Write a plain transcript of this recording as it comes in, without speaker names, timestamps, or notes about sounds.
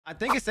I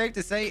think it's safe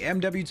to say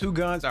MW2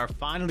 guns are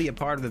finally a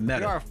part of the meta.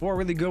 There are 4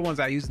 really good ones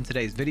I used in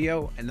today's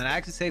video, and then I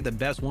actually saved the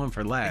best one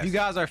for last. If you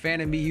guys are a fan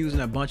of me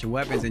using a bunch of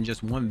weapons in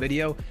just one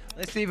video,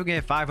 let's see if we can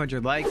hit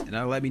 500 likes, and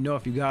that'll let me know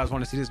if you guys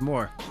want to see this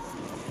more.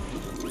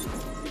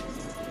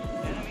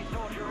 Enemy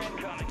soldier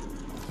incoming.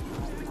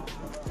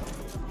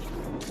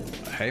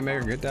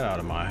 Haymaker, get that out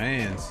of my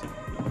hands.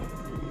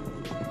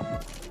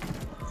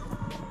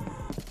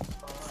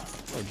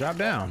 Oh, drop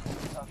down.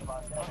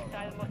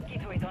 Hostile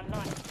mosquito is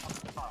online.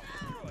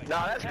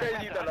 Nah, that's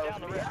crazy you got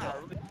Down the those. rest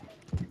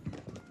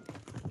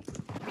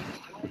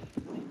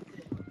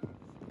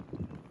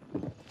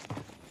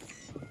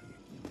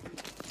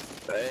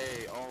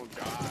Hey, oh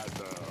God,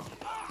 though.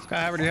 This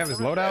guy already have his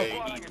loadout? Hey,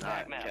 on he's your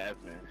not attack map.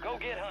 capping. Go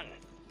get hunting.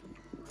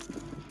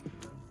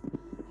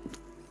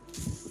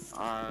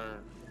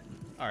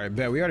 All right,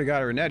 bet. We already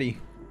got a Renetti.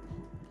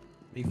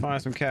 Let me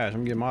find some cash.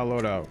 I'm getting my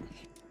loadout.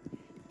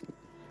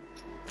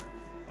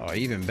 Oh,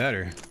 even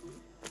better.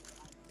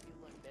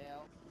 Look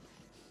down.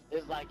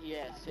 It's like he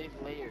had 6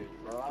 layers,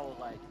 bro. I was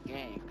like,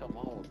 gang, come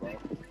on, bro.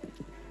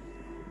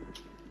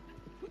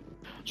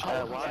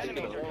 Watch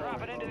Enemies are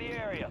dropping into the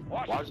area.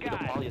 Watch Watch the the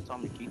skies.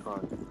 polyatomic key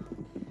card.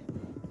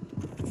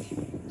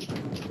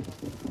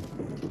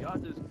 Y'all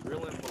just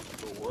drilling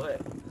for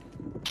what?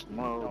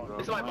 No, bro.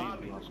 It's like my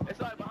hobby. It's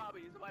like my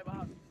hobby. It's like my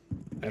hobby.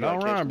 Hey,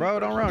 don't run, bro.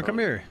 Don't run. Come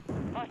here.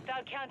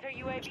 Hostile counter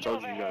UAV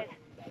Told you overhead.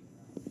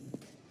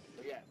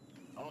 Yeah.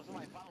 Oh,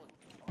 somebody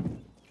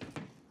following.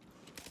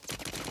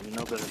 You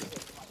know better.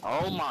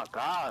 Oh my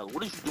God!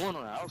 What is you doing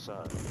on the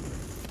outside?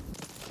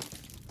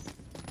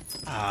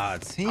 Ah,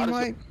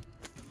 teammate.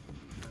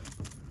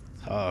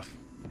 Tough.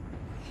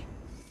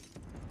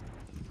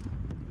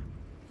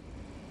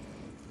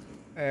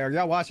 Hey, are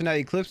y'all watching that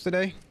eclipse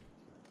today?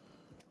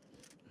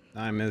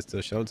 9 minutes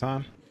till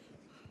showtime.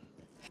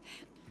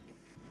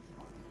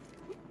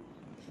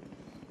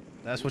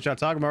 That's what y'all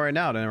talking about right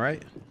now then,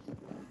 right?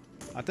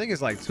 I think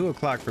it's like 2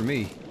 o'clock for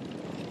me.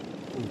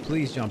 Ooh,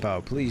 please jump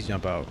out. Please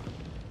jump out.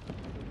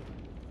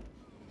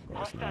 Of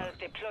course not. Hostiles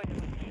deployed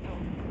mosquito.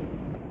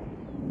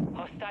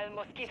 Hostile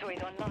mosquito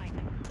is online.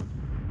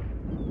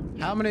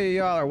 How many of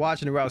y'all are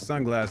watching without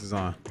sunglasses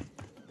on?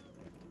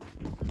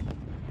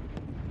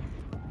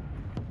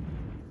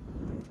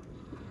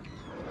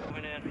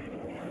 Moving in.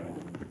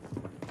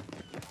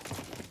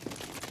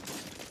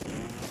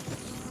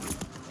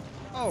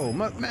 Oh,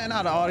 man,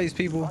 out of all these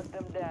people. Hunt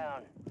them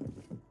down.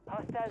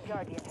 Hostile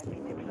guardian has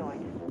been deployed.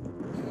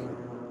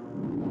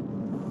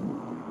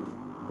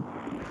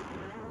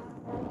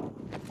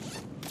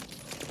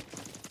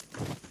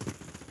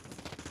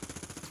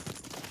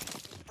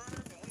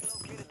 Confirmed, and we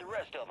located the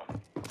rest of them.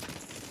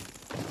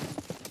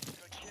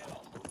 Good kill.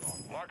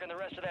 Marking the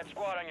rest of that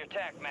squad on your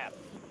TAC map.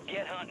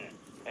 Get hunting.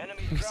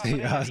 Enemies dropping See,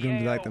 into I was gonna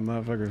be like the AO.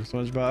 motherfucker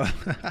from SpongeBob.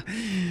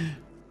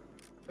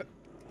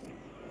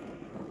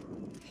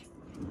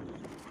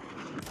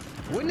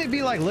 Wouldn't it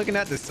be like looking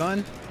at the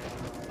sun?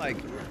 Like,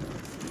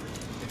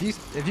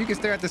 if you can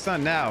stare at the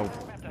sun now,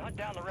 Have to hunt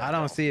down the rest I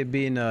don't of them. see it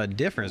being a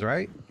difference,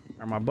 right?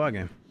 Or am I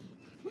bugging?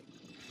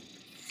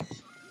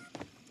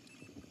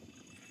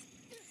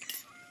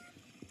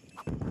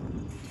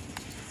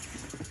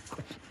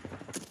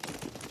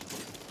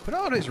 Put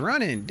all this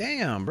running,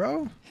 damn,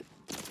 bro.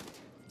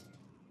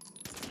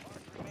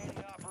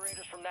 Remaining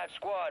operators from that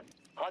squad.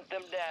 Hunt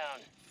them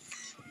down.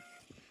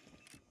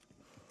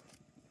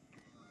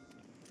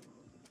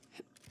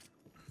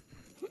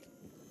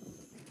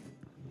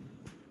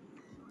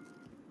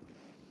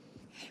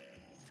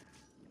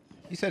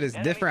 You said it's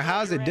Enemy different.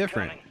 How is it soldier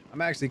different? incoming.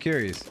 I'm actually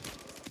curious.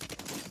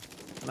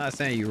 I'm not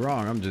saying you're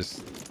wrong. I'm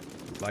just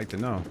like to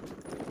know.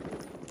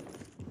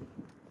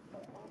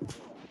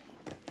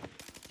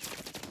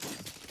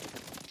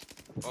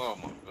 Oh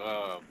my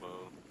God, bro.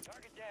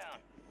 Target down.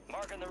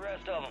 Marking the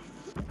rest of them.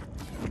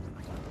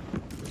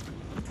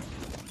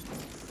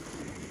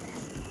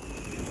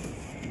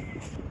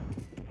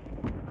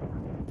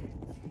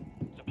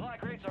 Supply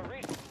crates are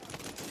reached.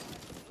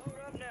 Load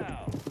up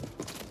now.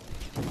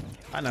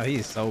 I know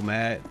he's so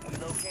mad. We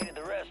located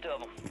the rest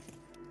of them.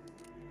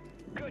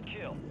 Good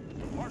kill.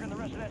 Marking the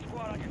rest of that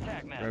squad on your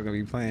TAC map. Bro, gonna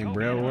be playing Go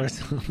Braille get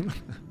Wars.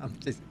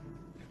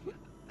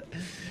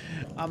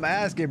 I'm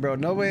asking, bro.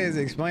 Nobody is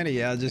explaining.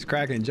 Yeah, I was just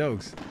cracking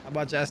jokes. How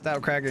about y'all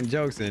stop cracking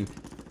jokes and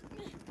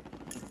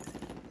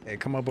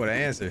come up with an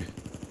answer?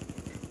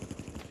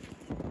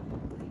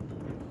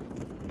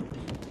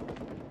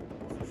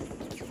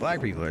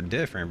 Black people are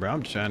different, bro.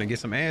 I'm trying to get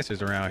some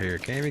answers around here.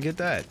 Can't even get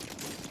that.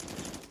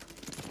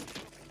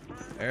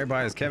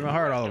 Everybody's Kevin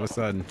Hart all of a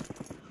sudden.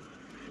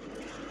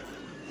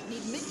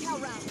 Need mid-cal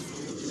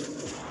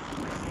rounds.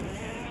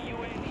 Enemy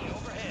UAV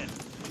overhead.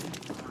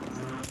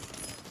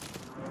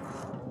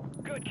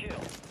 Good kill.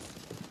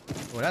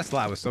 Well, that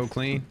slide was so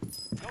clean.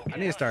 Go I get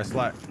need to start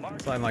hunting.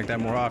 sliding like that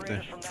more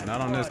often. And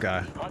not on this guy.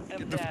 Hunt them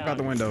Get the fuck down. out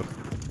the window.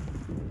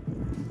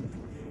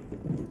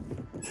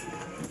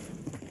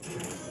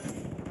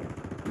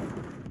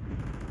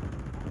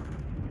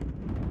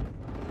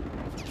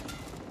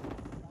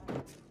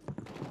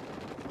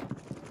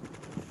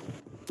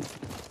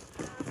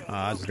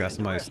 I just got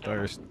somebody's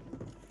thirst.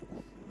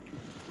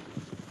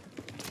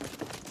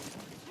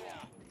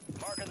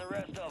 Marking the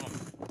rest of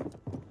them.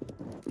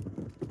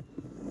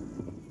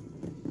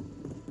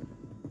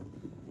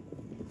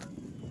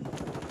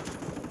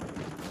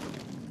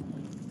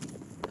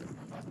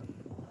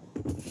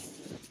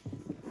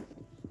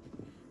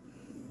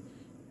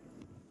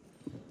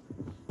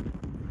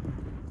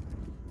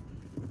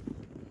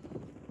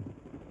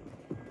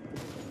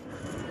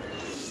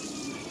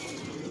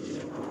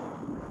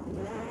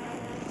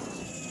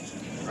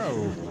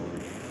 Oh.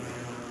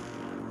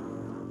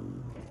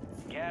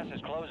 Gas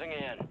is closing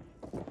in.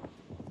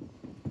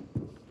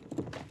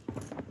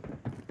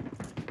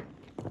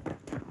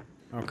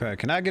 Okay,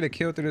 can I get a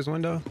kill through this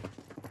window?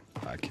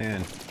 I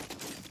can.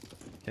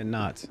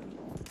 Cannot.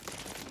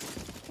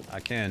 I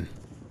can.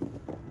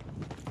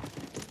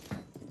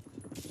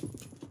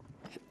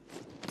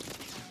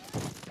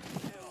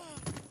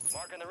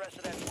 Marking the rest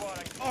of that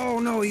squad. Oh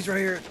no, he's right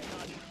here.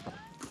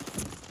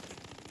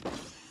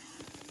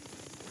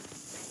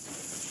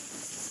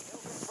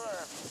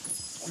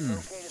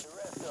 Located the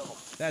rest of them.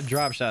 That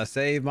drop shot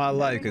saved my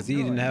life because he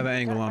didn't have an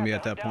angle on me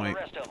at that Down the point.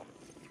 rest of them.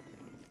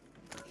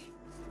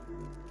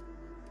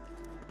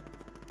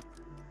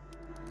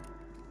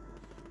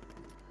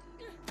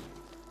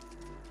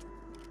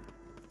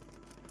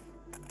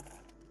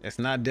 It's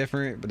not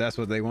different, but that's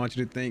what they want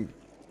you to think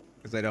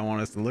because they don't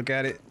want us to look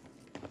at it.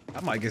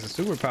 I might get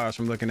some superpowers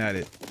from looking at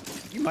it.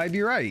 You might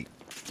be right.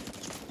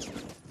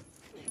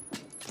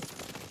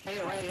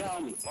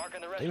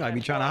 Marking the rest They of might that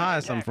be trying to squad hide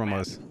on something attack from map.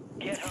 us.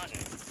 Get hunting.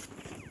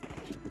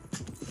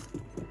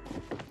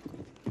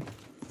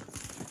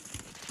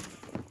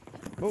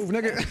 Move,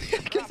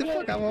 nigga. Get the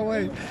fuck out of my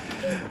way.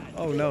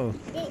 Oh no.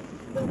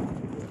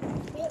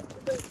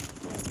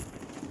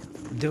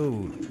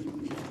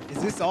 Dude.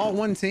 Is this all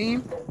one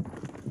team?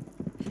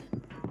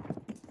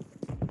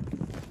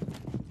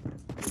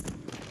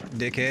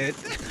 Dickhead.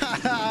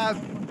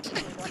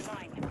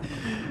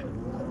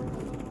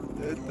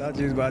 Thought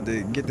you was about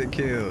to get the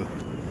kill.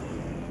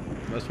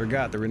 Must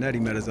forgot the Renetti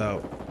met us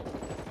out.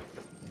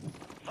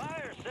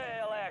 Fire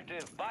sale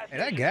active. Buy Hey,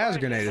 that station gas prices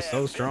grenade is have so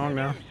been strong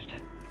now. reduced.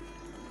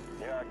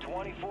 There are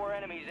 24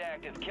 enemies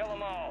active. Kill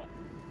them all.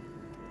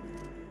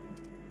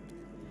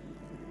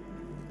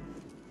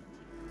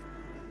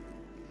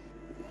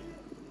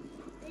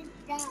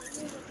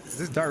 Is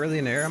this dart really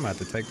in the air? I'm about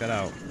to take that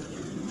out.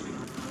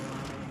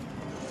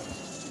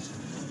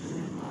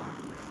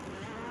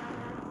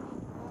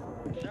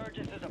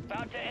 Surges is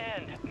about to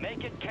end.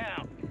 Make it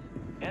count.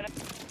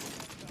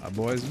 My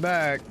boy's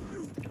back.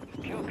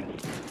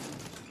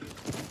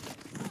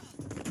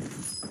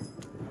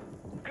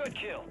 Good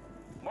kill.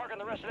 Marking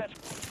the rest of that.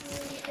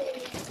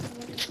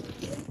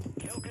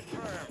 Kill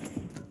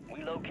confirmed.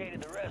 We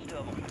located the rest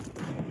of them.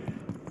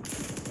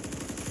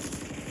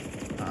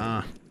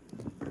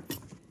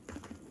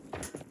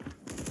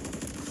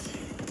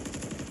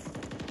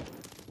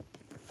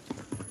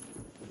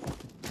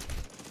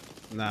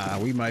 Nah,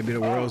 we might be the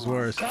world's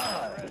worst. The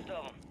rest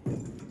of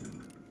them.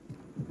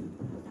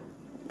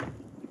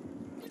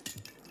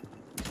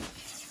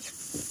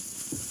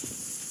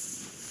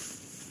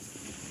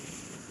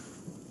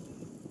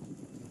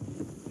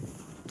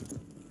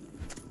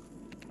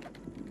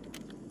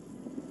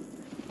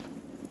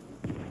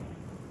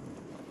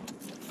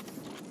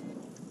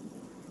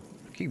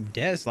 Keep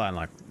dead sliding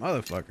like a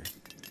motherfucker.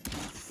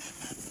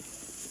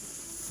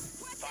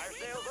 Fire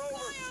sales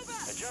over.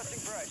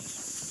 Adjusting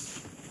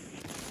prices.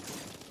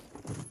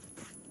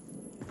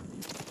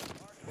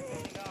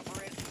 Beginning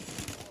operation.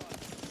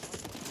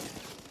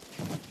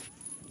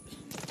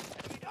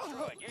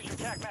 Destroyed. Use your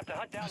tac map to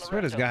hunt down I the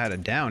swear rest this of guy them. had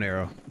a down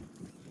arrow.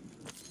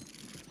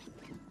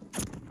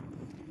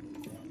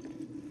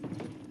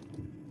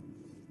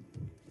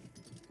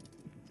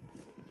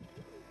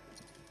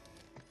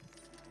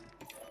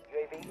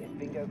 UAV is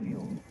bingo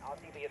fuel.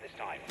 RTV at this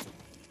time.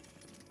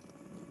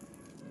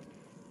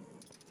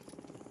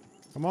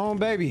 Come on,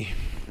 baby.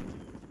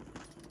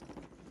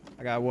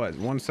 I got what?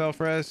 One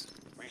self-res?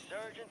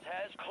 Resurgence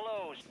has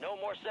closed. No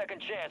more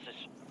second chances.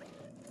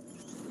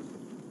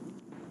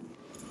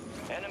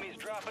 Enemies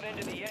dropping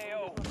into the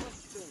AO.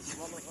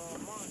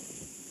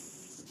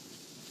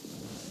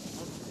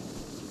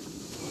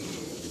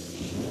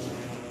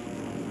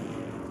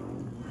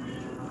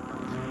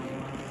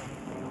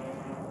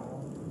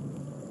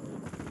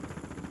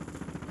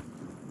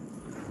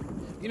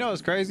 You know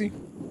what's crazy?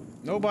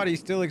 Nobody's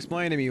still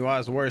explaining to me why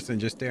it's worse than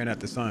just staring at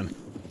the sun.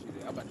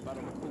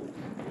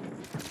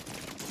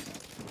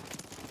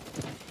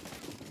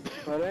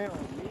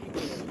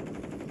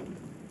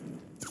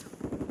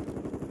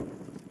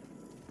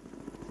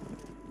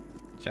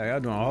 Check, y'all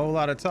doing a whole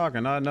lot of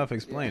talking, not enough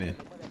explaining.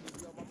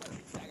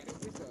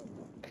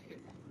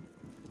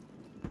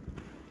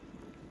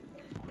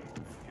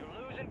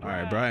 You're losing All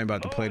right, ground. bro, I ain't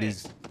about to play Move it.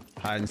 these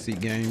hide and seek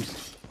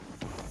games.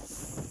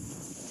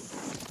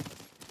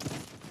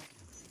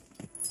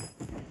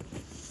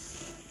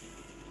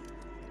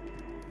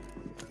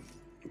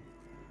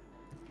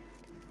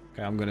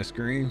 Okay, I'm gonna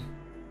scream.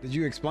 Did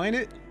you explain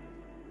it?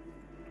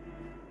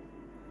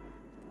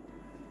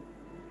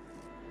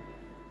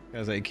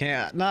 Because they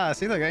can't. Nah,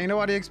 see, look, ain't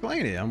nobody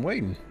explain it. I'm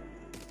waiting.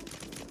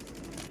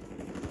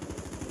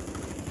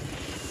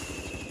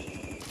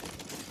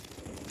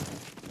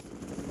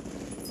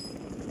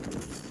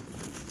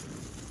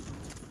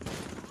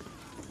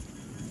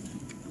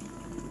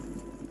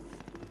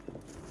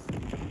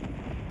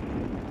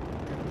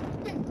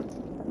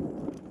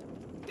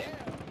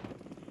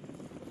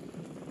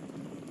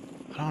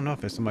 I don't know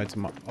if it's somebody to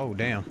my. Oh,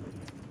 damn.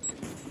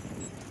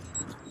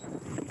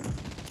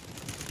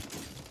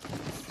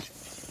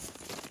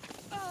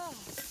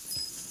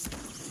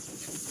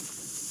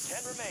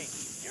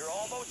 You're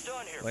almost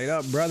done here. Wait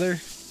up, brother.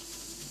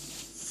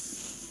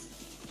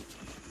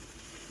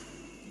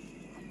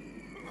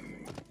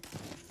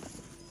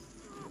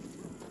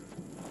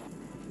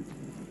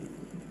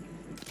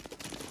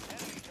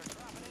 Enemies are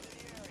dropping into the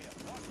area.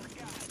 Watch for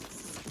guys.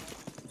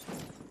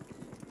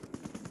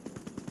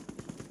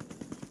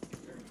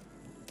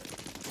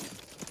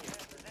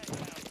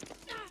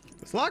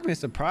 This Lachmann is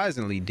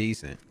surprisingly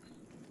decent.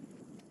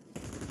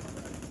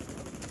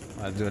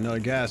 I'll do another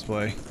gas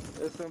play.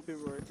 There's some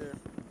people right there.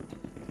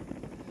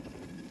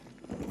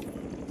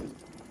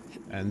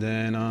 And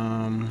then,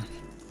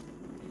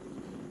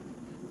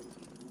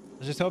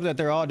 let's just hope that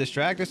they're all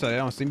distracted so they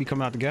don't see me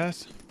coming out the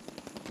gas.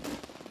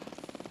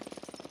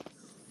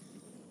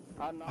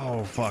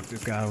 Oh, fuck,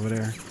 this guy over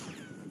there.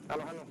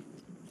 Hello, hello.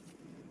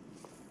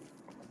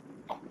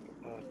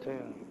 Oh,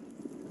 damn.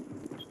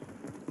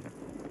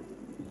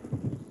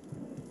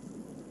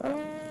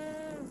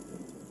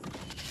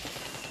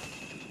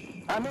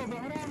 I know, but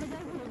hold on.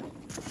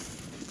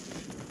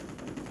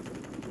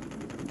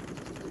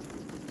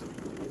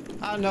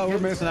 I know we're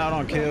missing out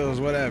on kills,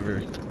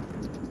 whatever.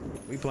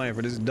 We playing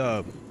for this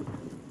dub.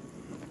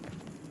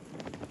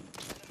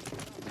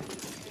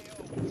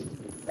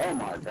 Oh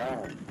my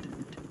god.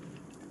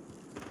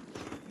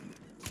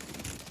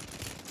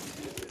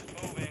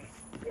 Moving.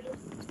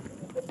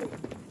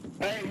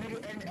 Hey,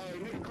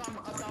 nigga, come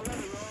up that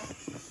ladder, y'all.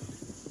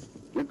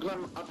 Nigga,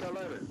 come up that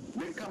ladder.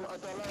 Nigga, come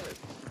up that ladder.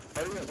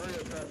 Hurry up,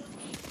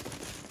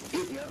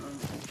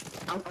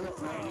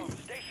 bro.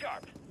 Stay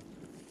sharp.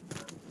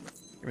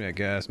 Give me that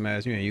gas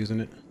mask. You ain't using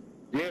it.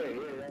 Yeah.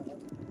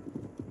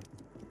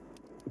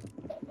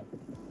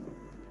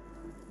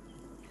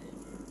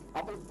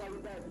 I'm gonna start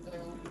with that,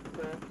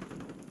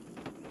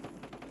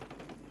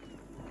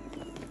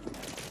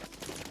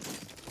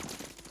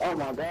 oh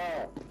my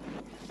god.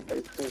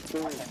 It's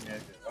so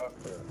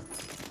cool.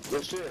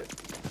 Good shit.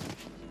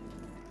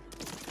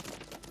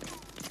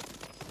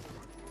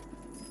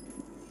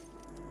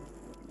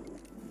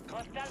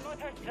 Hostile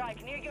motor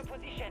strike near your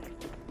position.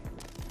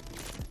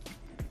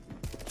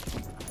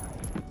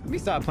 Let me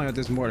stop playing with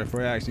this mortar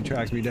before it actually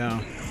tracks me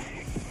down.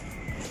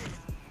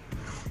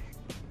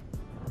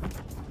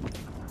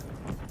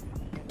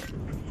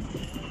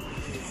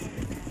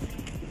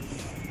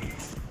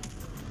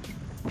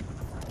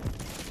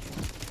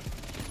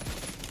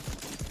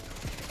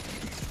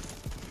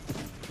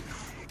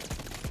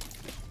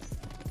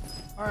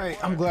 All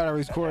right, I'm glad I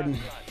was recording.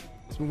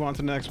 Let's move on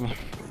to the next one.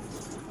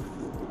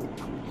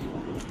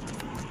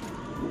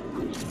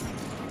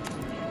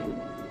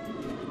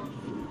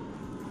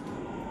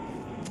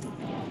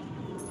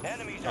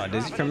 Oh,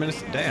 Dizzy from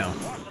Minnesota. Damn.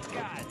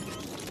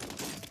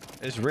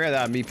 It's rare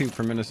that I meet people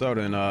from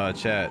Minnesota in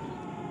chat.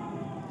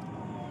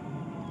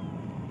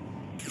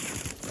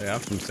 Yeah, I'm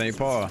from St.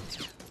 Paul.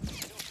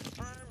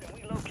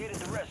 We located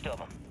the rest of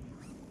them.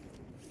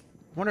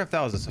 Wonder if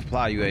that was a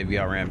supply UAV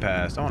I ran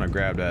past. I want to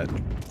grab that.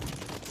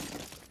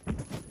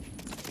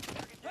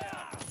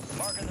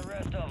 Marking the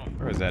rest of them.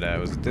 Where was that at?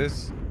 Was it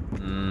this?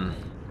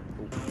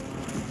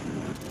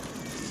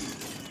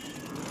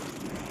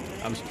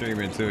 I'm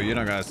streaming too. You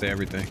don't gotta say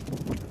everything.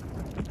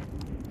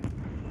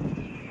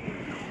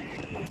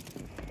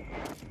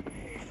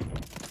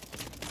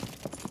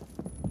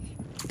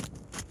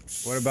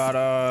 What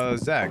about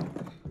Zach?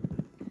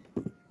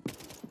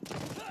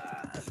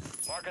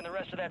 Marking the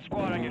rest of that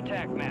squad on your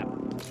tac map.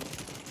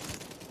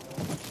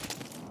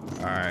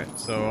 All right,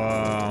 so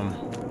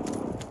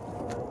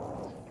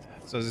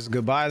is this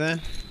goodbye then?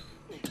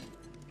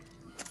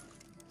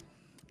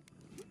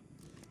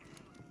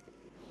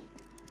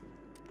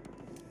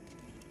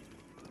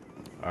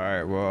 All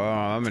right, well,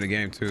 I'm in the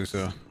game too,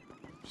 so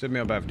ship me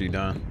up after you're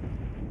done.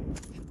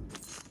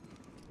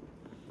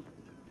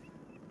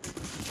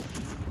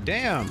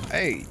 Damn,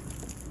 hey.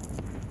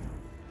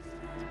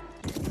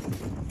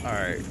 All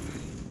right.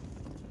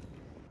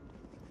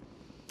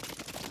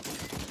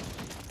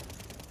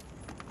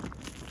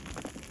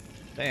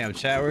 Damn,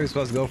 chat, we were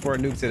supposed to go for a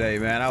nuke today,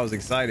 man. I was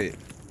excited.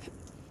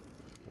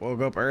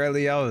 Woke up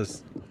early. I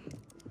was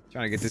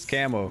trying to get this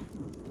camo.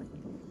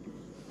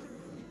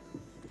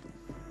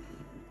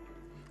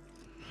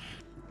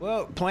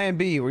 Well, plan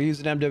B, we're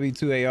using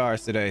MW2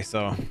 ARs today,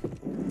 so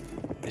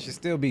it should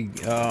still be,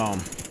 what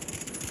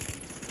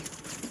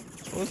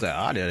was that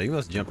audio? He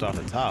must have jumped off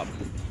the top.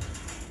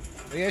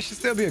 But yeah, it should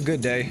still be a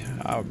good day.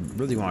 I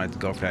really wanted to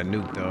go for that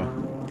nuke, though.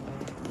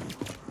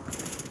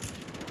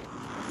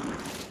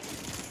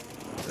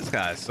 This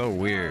guy is so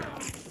weird.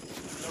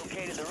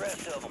 Located the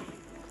rest of them.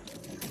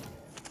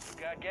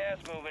 Got gas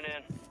moving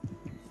in.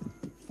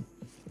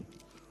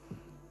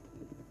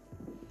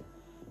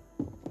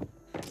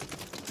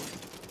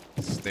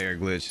 Stair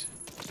glitch.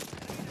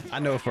 I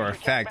know for a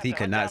fact he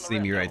could not see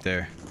me right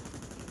there.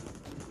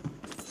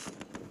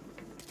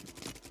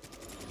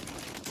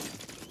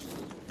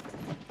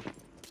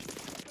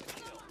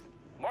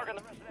 Marking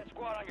the rest of that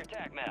squad on your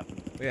attack map.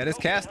 Yeah, this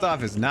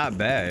Kastov is not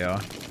bad, y'all.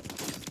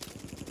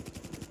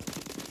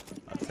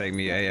 I'll take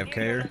me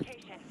AFK.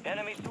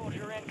 Enemy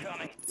soldier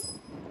incoming.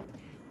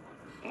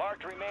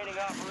 Marked remaining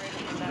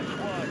operators from that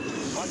squad.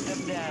 Hunt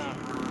them down.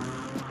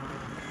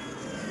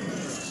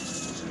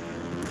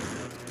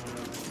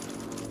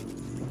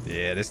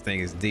 Yeah, this thing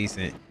is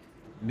decent.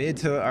 Mid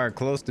to or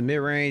close to mid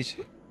range,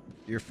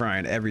 you're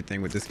frying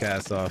everything with this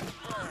Kastov.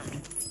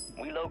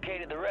 We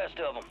located the rest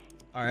of them.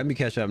 All right, let me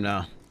catch up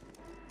now.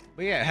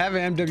 But yeah,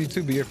 having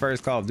MW2 be your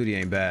first Call of Duty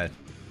ain't bad.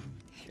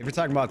 If you're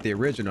talking about the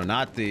original,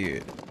 not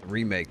the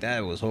remake,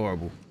 that was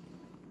horrible.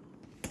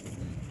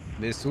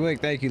 Miss Swig,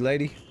 thank you,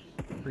 lady.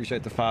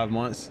 Appreciate the 5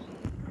 months.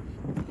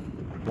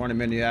 Born in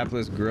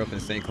Minneapolis, grew up in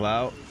St.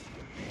 Cloud.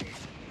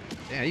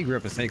 Damn, you grew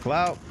up in St.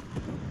 Cloud?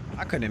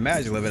 I couldn't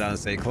imagine living out in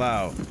St.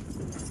 Cloud.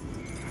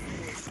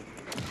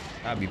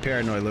 I'd be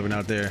paranoid living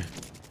out there.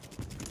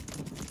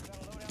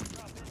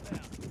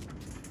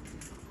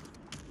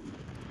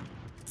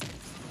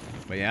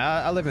 But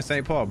yeah, I live in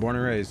St. Paul, born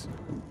and raised.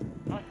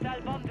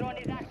 Hostile bomb drone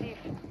is active.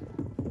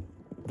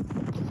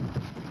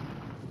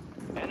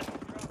 Enemy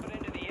dropping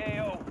into the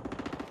AO.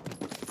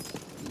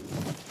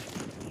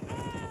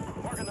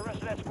 Marking the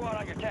rest of that squad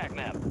on your attack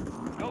map.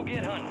 Go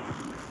get hunting.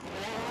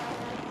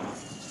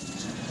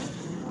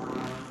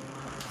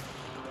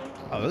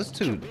 Oh, those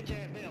two.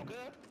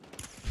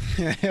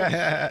 You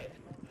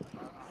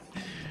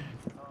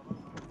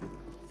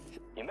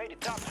made it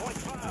top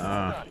 25.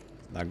 Well done.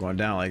 Not going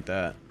down like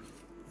that.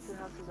 The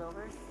house is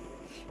over.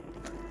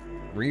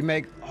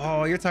 Remake.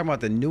 Oh, you're talking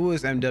about the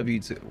newest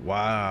MW2.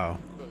 Wow.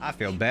 I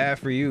feel bad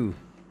for you.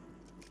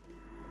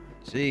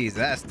 Jeez,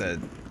 that's the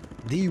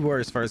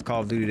worst first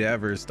Call of Duty to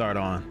ever start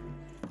on.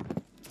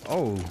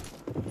 Oh.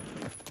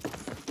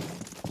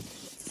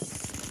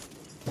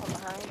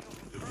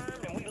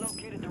 And we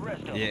located the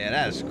rest of them. Yeah,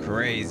 that's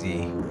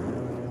crazy.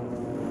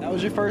 That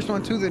was your first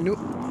one too, the new.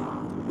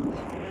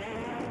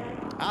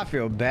 I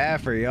feel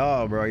bad for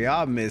y'all, bro.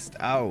 Y'all missed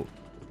out.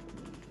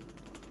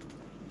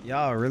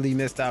 Y'all really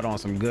missed out on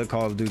some good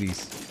Call of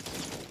Duties.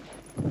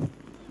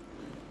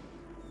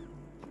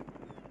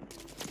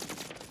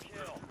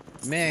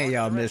 Man,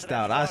 y'all missed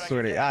out. I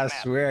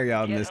swear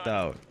y'all missed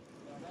out.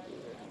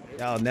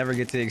 Y'all never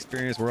get to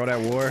experience World at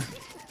War.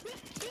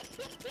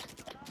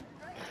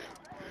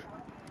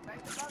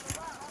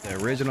 The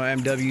original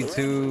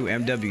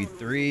MW2,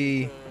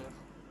 MW3.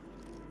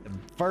 The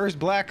first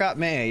Black Ops,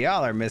 man,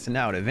 y'all are missing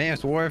out.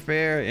 Advanced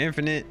Warfare,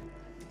 Infinite.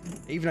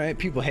 Even though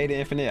people hated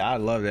Infinite, I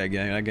love that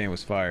game. That game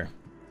was fire.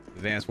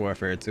 Advanced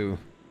Warfare 2.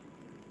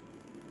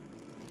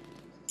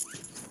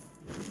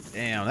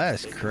 Damn,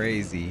 that's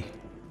crazy.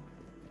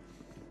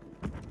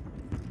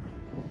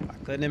 I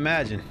couldn't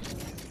imagine.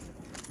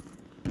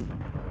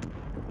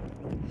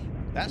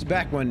 That's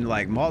back when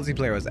like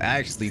multiplayer was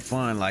actually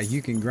fun. Like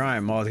you can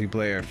grind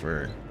multiplayer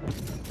for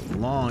a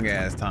long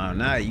ass time.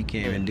 Now you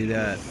can't even do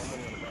that.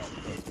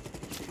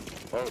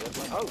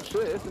 Oh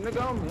shit, it's a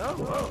nigga on me.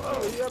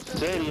 Oh, he up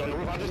there.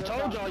 I just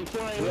told y'all you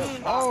flying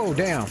in. Oh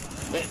damn.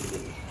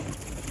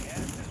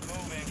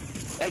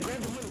 Hey,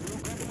 grab the window,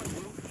 grab the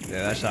window.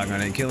 Yeah, that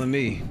shotgun ain't killing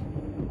me.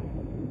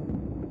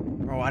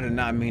 Bro, I did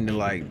not mean to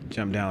like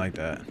jump down like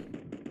that.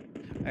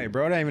 Hey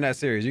bro, it ain't even that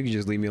serious. You can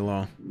just leave me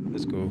alone.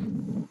 It's cool.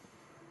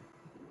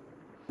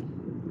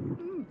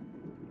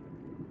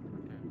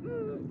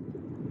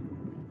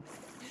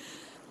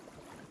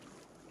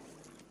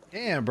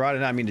 Damn, bro, I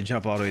did not mean to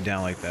jump all the way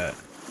down like that.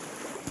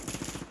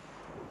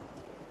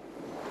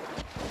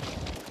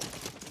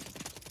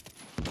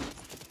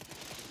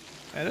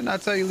 Hey, didn't I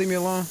tell you leave me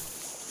alone?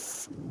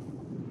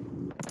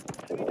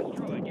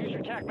 Destroyed. Use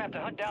your attack map to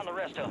hunt down the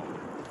rest of them.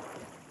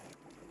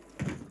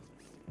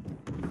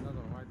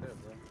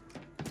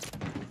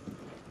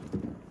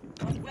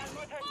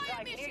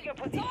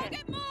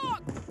 Target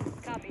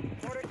marked! Copy.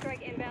 Mortar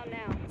strike inbound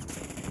now.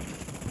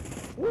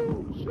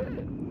 Woo,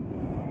 shit.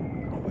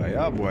 Well,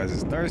 y'all boys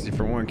is thirsty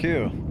for one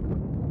kill.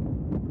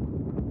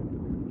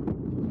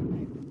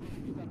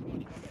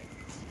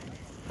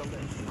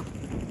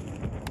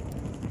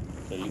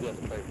 So you got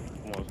the paper.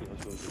 Come on,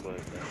 let's see what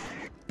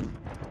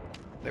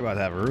They about to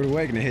have a rude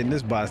awakening hitting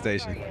this buy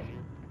station.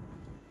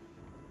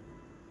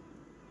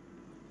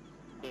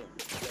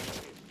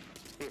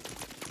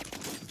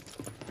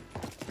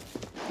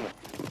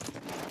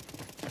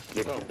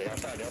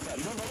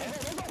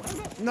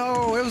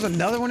 No, it was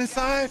another one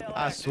inside?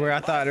 I swear,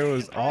 I thought it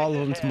was all of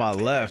them to my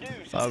left.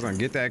 So I was gonna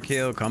get that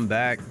kill, come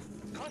back.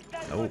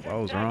 Nope, I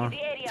was wrong.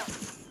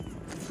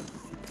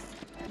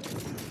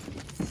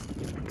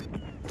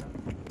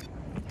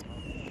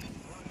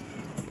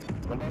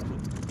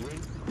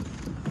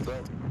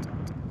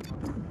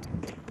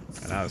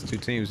 And now it's two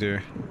teams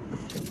here.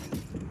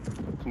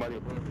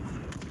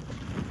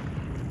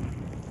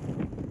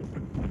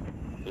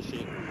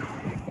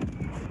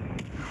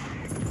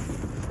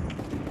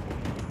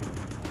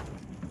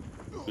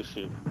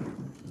 shit.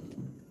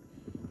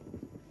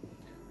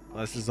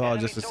 Unless it's all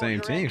just the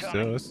same team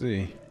still. Let's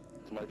see.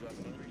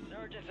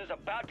 Resurgence is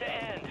about to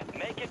end.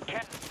 Make it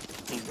count.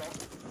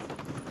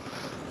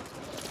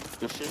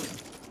 Good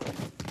shit.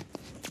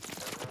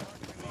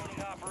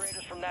 Remaining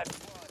operators from that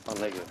Oh,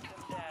 nigga.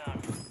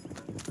 down.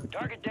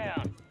 Target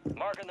down.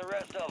 Marking the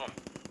rest of them.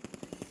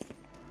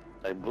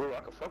 Hey, Blue, I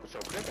can fuck with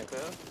your cooking,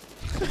 cuz.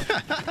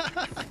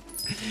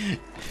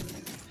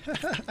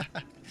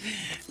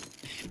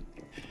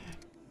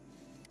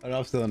 But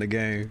I'm still in the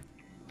game.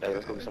 Hey,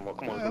 let's go get some more.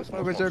 Come on, let's go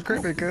Fuck get with some your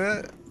more. cricket,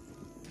 cut.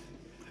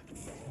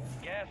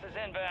 Gas is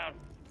inbound.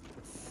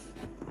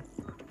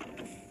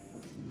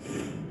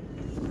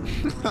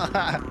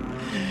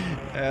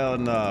 Hell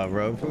no,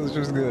 bro. Food's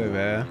just good,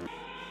 man.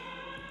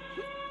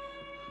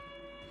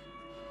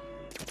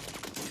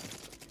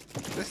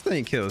 This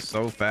thing kills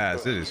so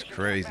fast. It is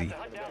crazy.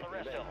 Hunt down the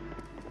rest of them.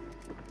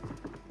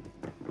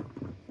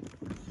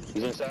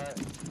 He's inside.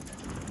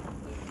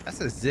 That's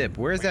a zip.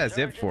 Where's that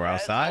zip for?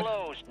 Resurgence has Outside?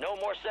 closed. No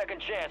more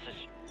second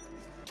chances.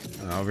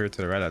 Over here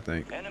to the right, I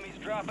think. Enemies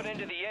dropping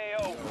into the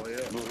AO. Oh, yeah.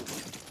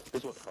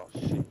 This one. Oh,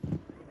 shit.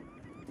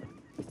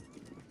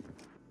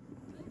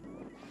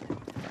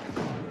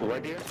 Oh,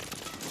 right there.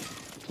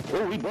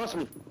 Oh, he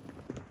busted me.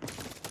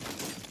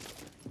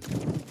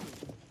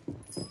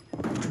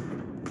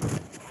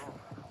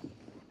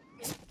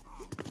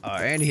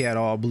 And he had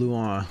all blue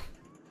on.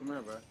 Come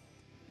here, bro.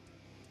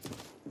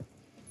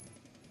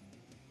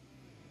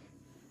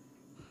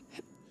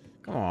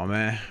 Come on,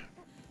 man.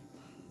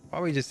 Why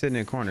are we just sitting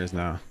in corners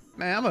now?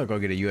 Man, I'm gonna go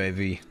get a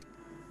UAV.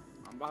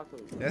 I'm about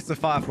to. That's the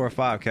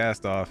 545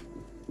 cast off.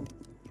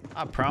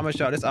 I promise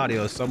y'all, this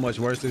audio is so much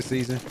worse this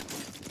season.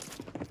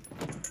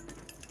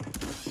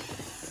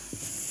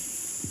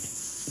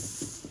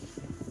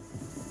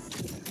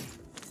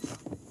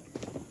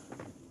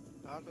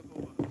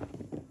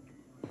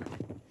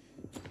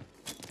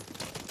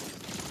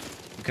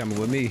 You coming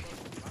with me?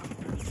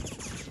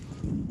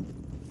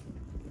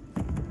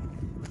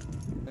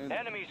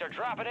 Enemies are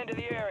dropping into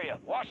the area.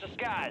 Watch the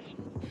skies.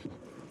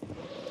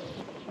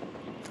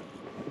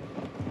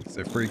 It's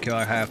a free kill.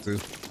 I have to.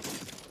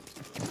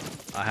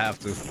 I have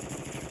to.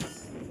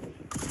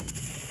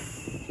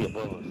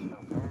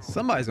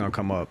 Somebody's gonna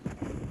come up.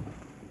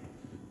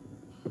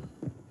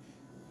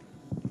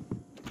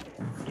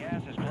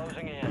 Gas is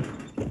closing in.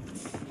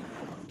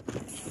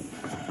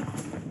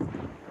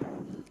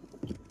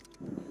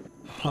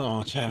 Hold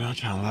on, chat. I'm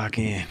trying to lock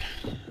in.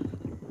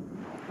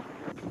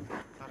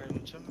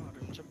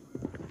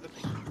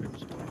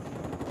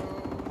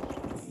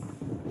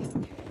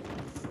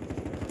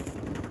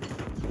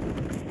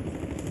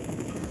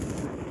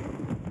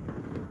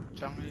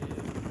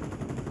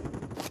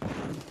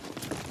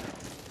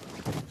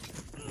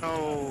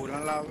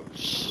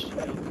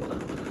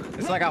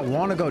 It's like I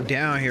want to go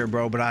down here,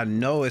 bro, but I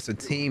know it's a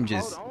team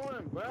just. Hold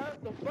on, bro.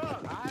 The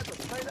fuck? I had to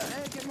play the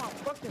and get my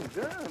fucking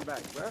gun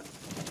back, bro.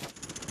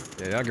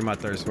 Yeah, y'all get my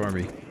thirst for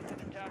me.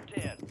 Top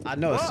 10. I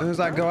know as soon as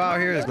I go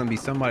out here, there's gonna be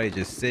somebody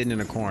just sitting in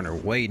the corner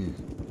waiting.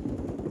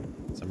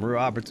 Some real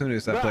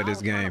opportunities to play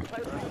this game.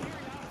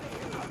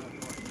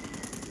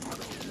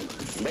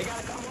 They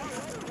gotta come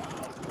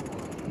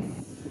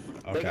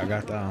on. Okay, I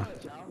got that one.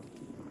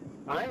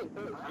 I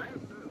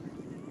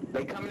ain't.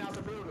 They coming out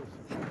the buildings.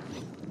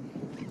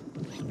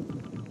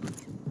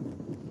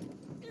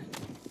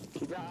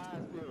 Keep your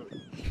eyes peeled.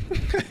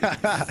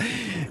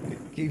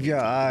 Keep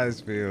your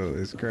eyes peeled.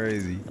 It's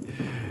crazy.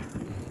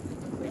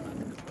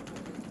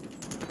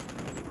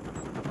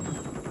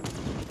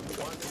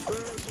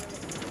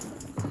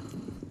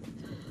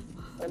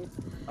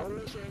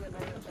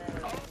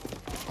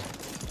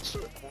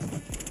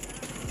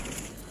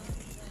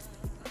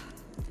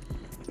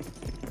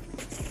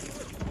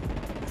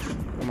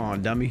 Come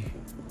on, dummy.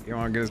 You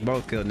want to get us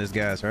both killed in this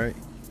gas, right?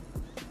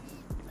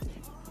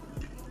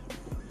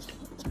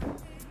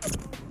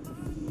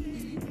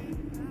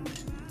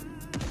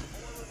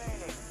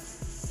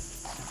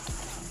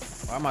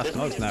 Why my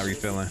smoke's not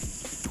refilling?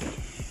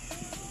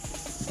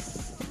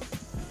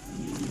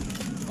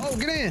 Oh,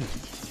 get in!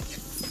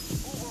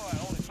 Oh boy,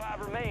 only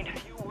 5 remained.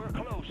 You were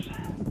close.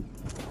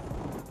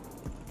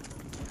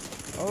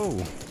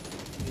 Oh.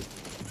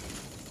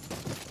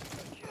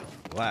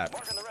 Lap.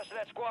 Marking the rest of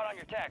that squad on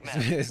your tac map.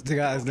 This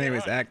guy's name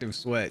is Active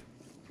Sweat.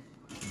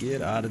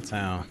 Get out of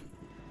town.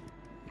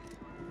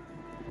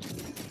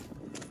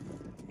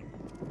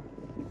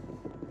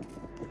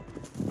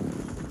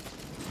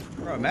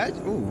 Bro,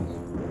 imagine. Ooh.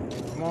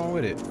 Come on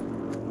with it.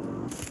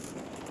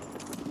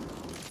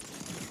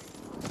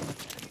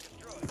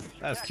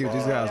 That's cute.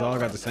 These guys all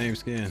got the same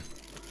skin.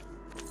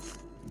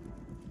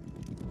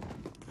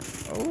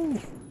 Oh.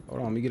 Hold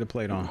on. Let me get a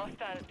plate on.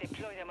 Hostiles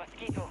deploy the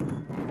mosquito.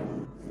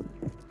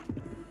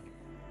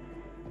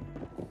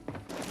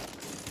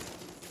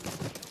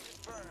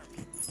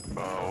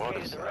 What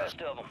Here's is the that?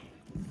 rest of them.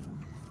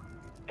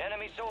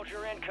 Enemy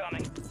soldier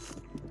incoming.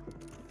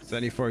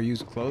 74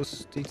 use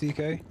close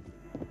TTK.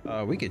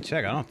 We could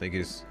check. I don't think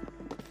it's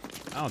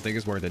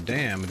worth a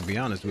damn, to be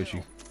honest with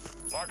you.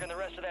 Marking the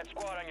rest of that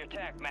squad on your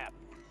tac map.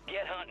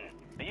 Get hunting.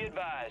 Be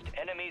advised,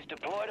 enemies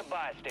deployed a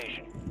buy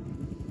station.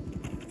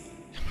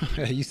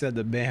 You said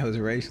the band was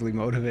racially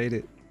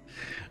motivated.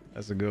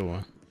 That's a good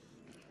one.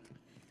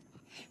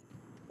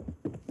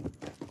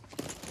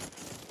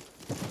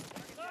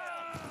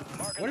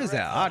 What is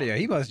that audio?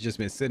 He must have just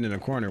been sitting in a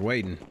corner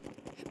waiting.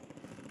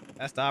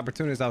 That's the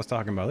opportunist I was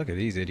talking about. Look at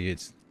these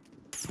idiots.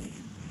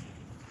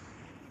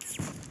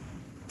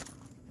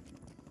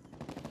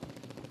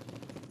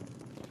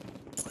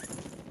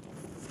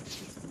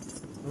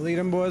 Leave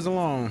them boys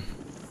alone.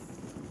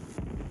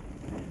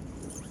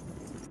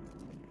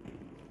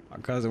 My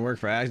cousin worked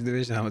for Action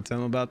Division. I'm gonna tell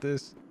him about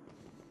this.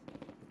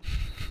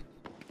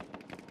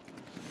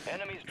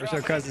 What's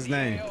your cousin's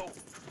name?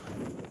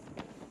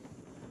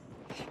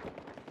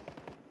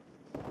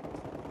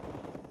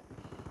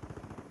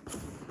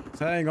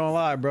 So I ain't gonna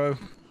lie, bro.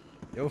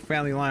 Your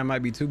family line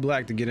might be too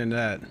black to get into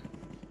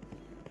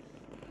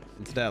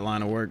that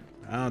line of work.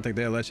 I don't think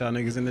they'll let y'all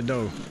niggas in the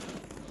door.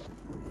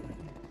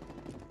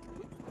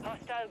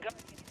 Hostile gun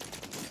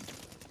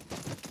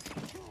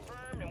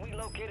confirmed, and we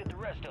located the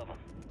rest of them.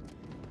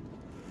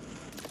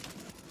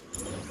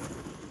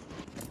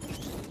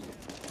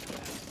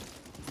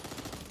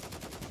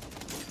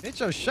 Hit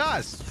your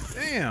shots.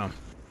 Damn.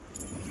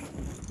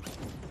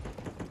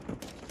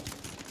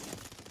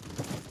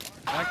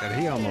 The fact that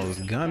he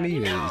almost gunned me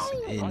is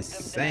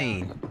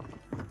insane.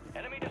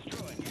 Enemy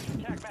destroyed. Use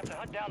your attack map to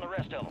hunt down the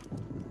rest of them.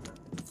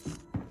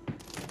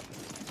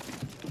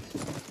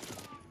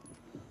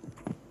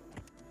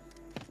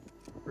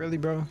 Really,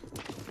 bro?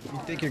 You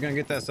think you're gonna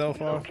get that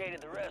self off? Located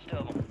the rest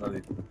of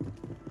them.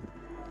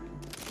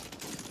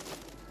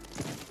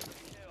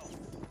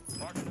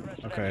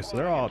 Okay, so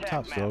they're all up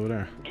top still over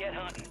there. Get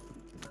hunting.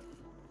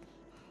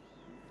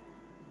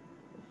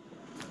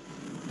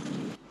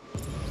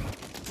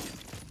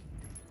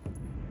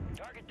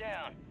 Target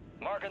down.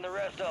 Marking the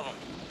rest of them.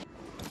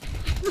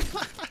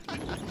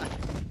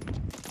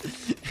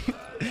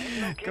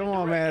 Come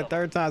on, man.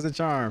 Third time's a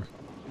charm.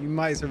 You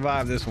might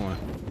survive this one.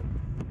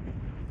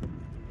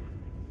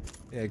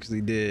 He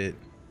actually did.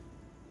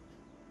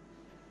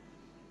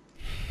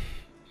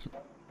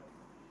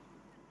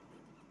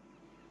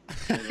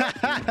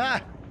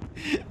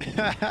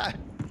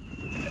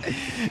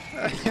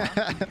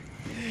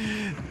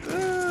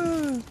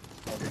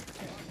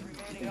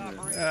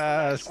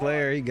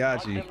 Slayer, he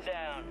got you.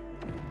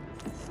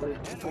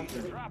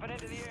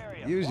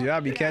 Usually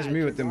I'll be catching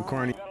me with them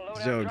corny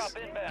jokes.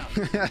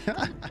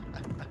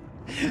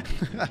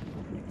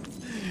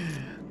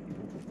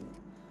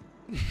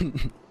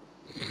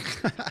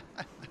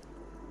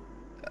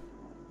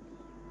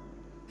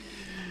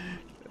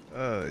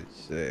 Oh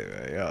shit,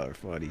 man, y'all are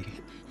funny.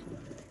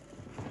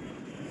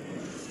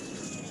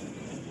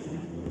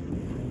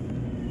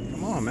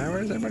 Come on, man,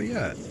 where's everybody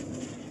at?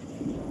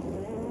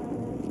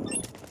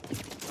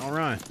 Don't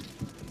run.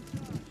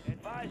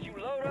 Advise you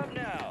load up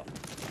now.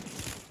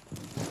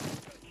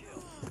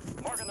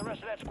 Marking the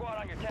rest of that squad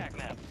on your attack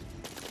map.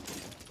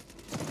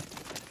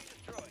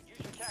 Destroyed. Use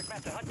your attack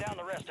map to hunt down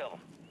the rest of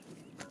them.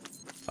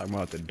 Talking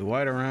about the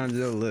Dwight around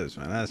your lips,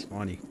 man. That's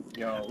funny.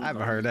 Yo, I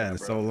haven't heard that in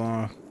so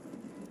long.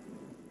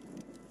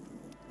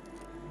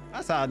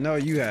 That's how I know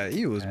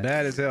you was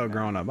bad as hell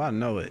growing up. I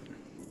know it.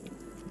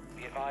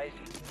 Be advised.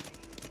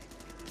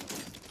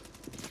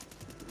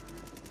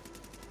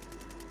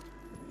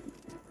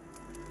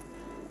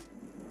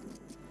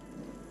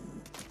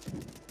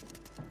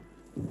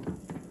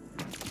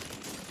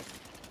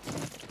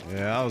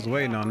 Yeah, I was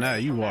waiting on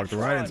that. You walked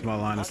right into my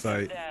line of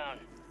sight.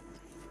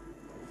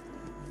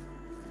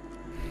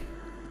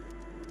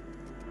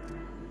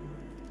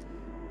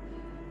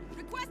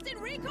 Requesting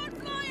recon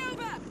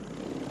flyover.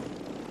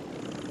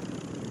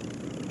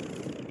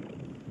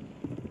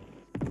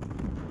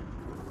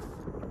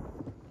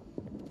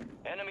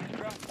 Enemies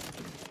drop.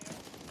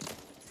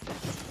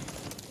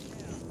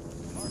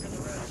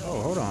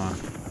 Oh, hold on.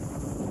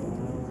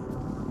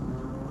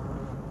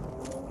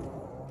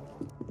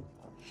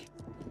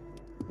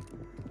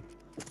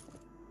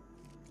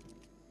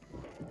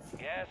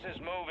 Gas is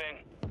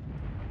moving.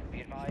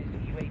 Be advised,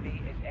 UAV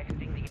is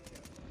exiting the...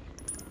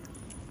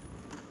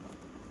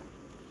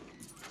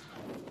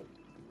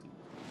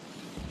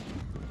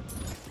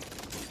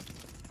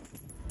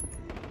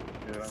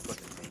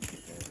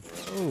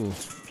 Oh.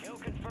 Kill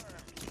confirmed.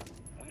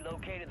 We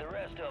located the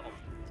rest of them.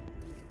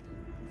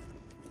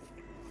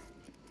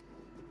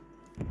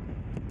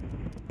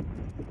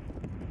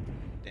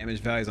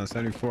 Damage values on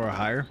 74 or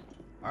higher.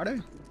 Are they?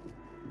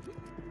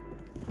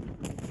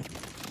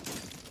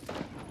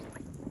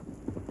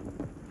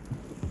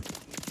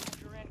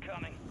 You're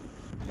incoming.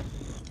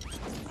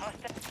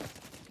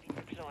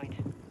 Deployed.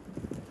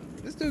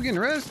 This dude getting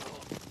rest?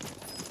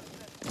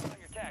 On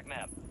your attack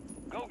map.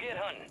 Go get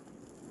hunting.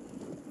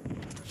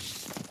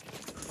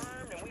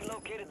 Confirmed, and we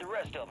located the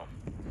rest of them.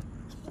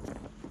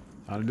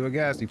 How to do a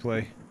gassy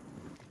play.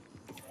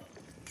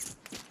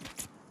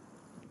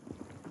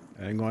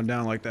 Ain't going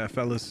down like that,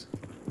 fellas.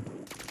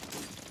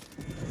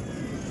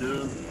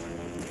 Dude.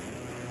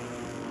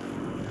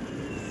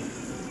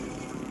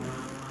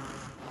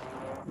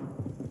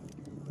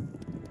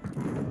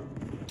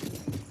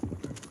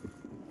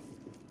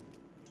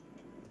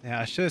 Yeah,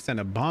 I should send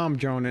a bomb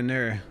drone in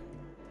there.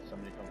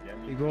 Somebody come get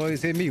me. People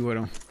always hit me with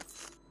them.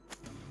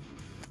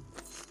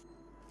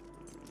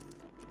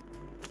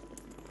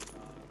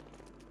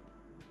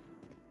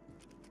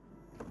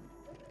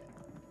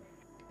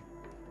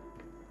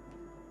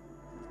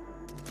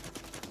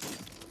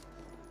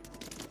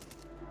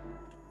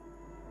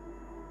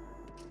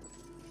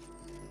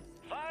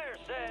 Fire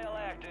sale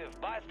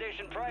active. Buy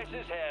station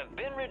prices have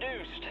been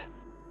reduced.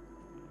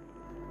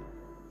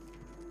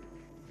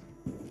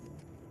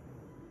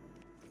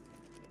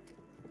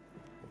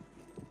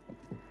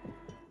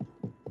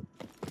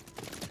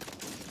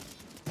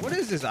 What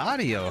is this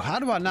audio? How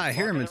do I not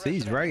hear him until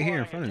he's right here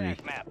in front of me?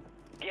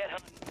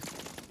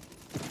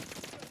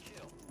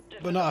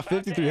 But no,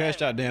 53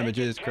 headshot damage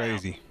is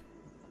crazy.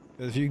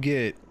 If you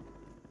get,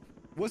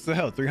 what's the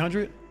hell,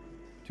 300?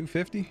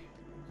 250?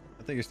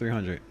 I think it's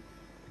 300.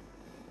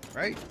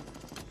 Right?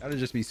 That'll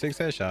just be 6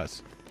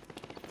 headshots.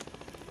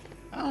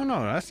 I don't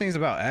know. That seems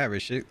about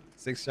average. Shit.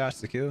 6 shots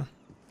to kill.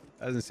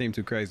 Doesn't seem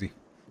too crazy.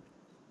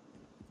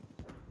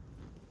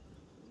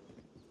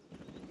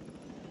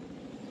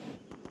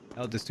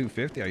 Health is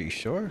 250. Are you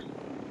sure?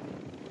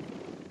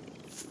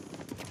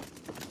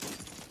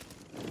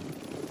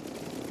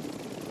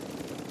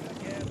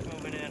 Gas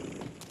moving in.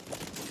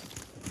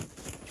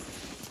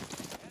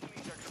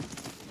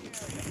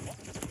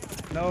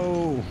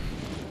 No.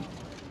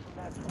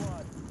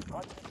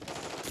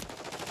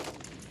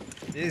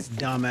 This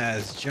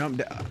dumbass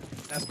jumped.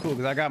 That's cool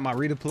because I got my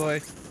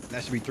redeploy.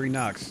 That should be 3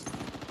 knocks.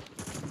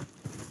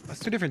 That's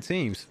 2 different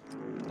teams.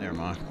 Never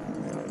mind.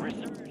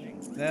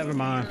 Never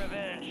mind.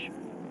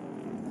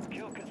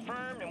 Kill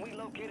confirmed, and we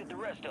located the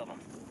rest of them.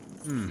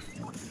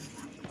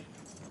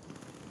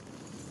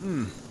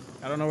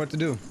 I don't know what to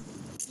do.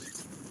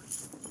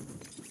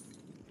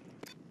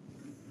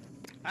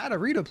 I had a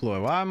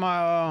redeploy. Why am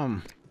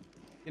I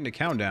in the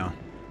countdown?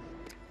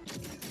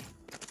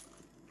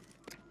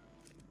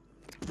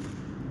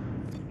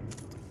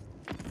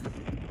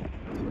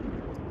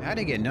 I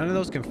didn't get none of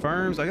those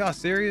confirms. Are y'all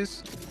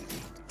serious?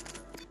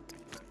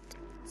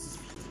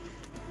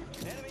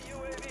 Enemy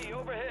UAV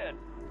overhead.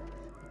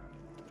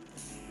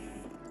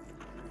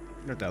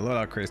 Got that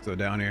loadout crate still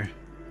down here.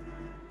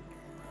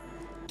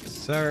 Yes,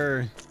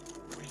 sir.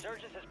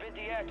 Resurgence has been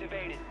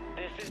deactivated.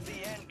 This is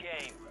the end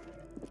game.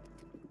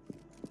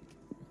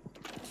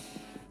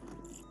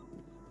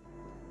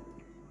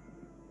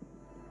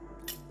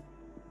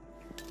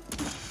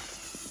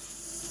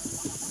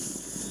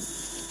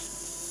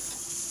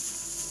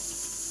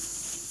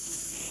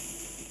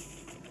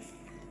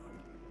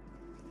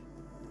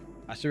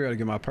 I should be able to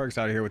get my perks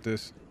out of here with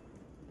this.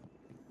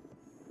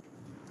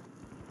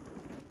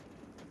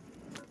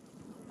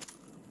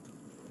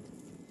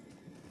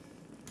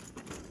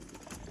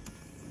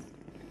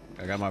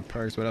 I got my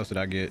perks. What else did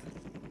I get?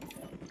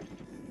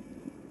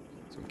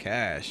 Some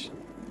cash.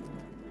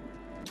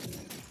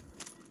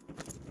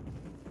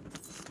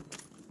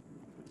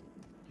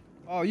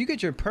 Oh, you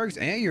get your perks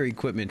and your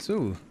equipment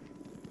too.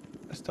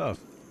 That's tough.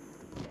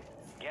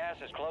 Gas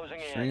is closing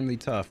in. Extremely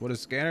tough. What does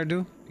scanner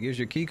do? It gives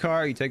you a key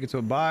card. You take it to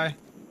a buy.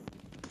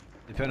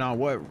 Depending on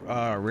what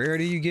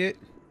rarity you get.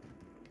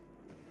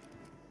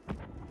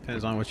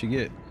 Depends on what you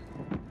get.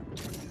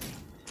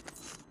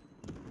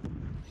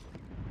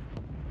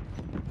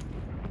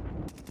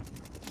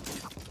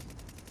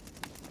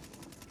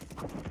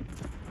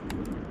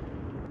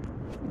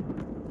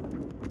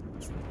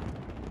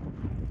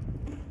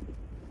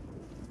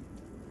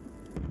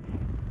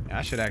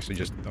 I should actually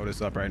just throw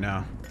this up right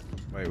now.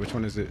 Wait, which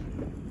one is it?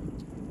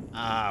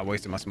 Ah,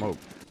 wasted my smoke.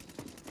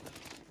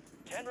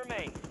 10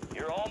 remain.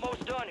 You're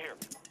almost done here.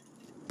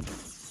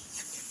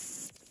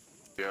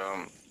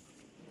 Yeah.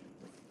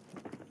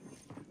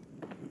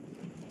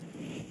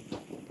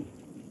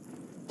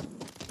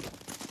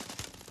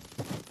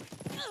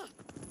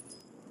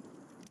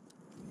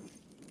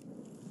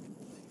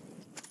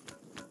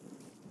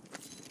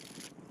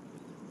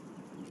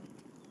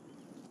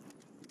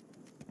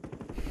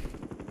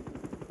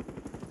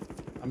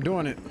 I'm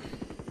doing it.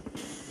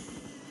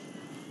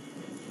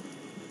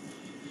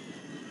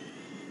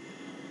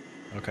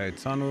 Okay,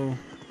 tunnel.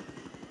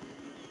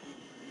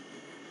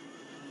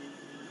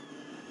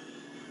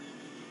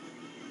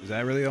 Is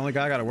that really the only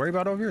guy I gotta worry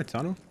about over here?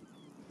 Tunnel?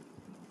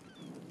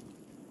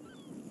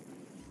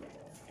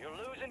 You're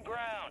losing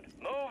ground.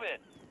 Move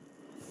it.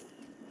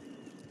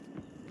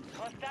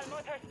 Hostile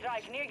motor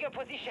strike near your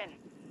position.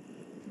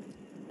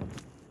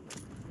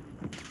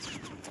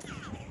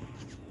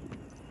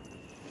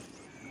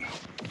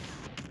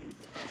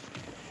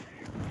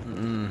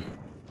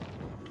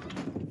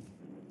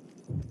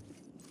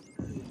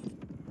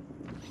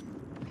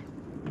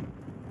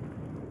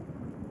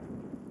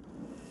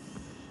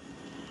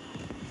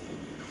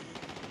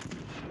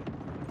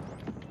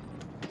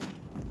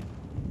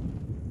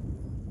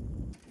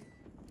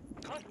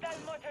 Hostile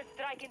motor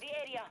strike in the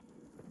area.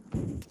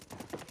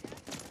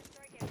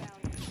 Strike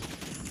inbound.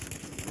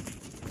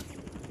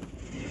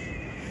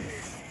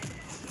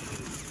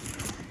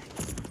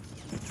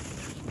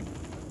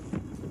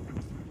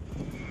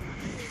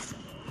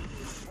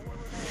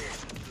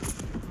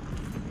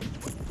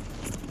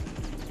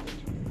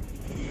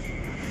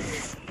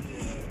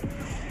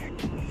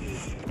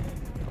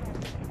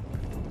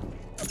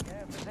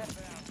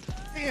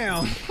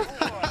 Damn.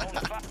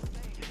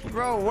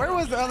 Bro, where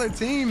was the other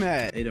team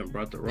at? They done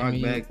brought the rock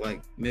back like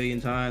a million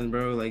times,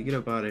 bro. Like, get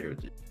up out of here.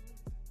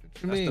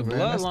 I mean, the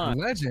bloodline.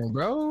 Legend,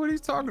 bro. What are you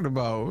talking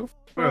about?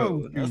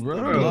 Bro, that's the bro.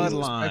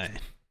 bloodline.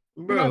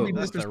 Bro,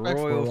 that's the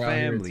royal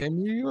family.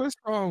 Timmy, what's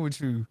wrong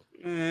with you?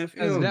 Man, if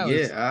you don't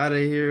get out of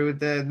here with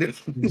that.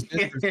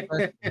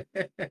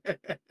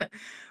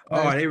 Oh,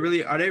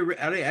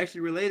 are they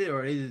actually related,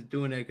 or are they just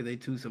doing that because they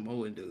two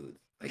Samoan dudes?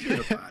 Like, get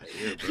up out of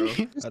here, bro.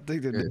 I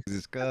think they're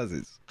his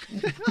cousins.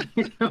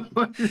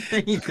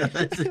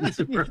 Cousins,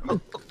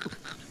 bro.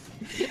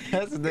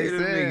 That's what they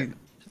said.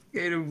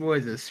 Gave them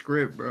boys a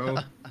script, bro.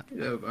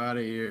 Get up out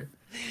of here.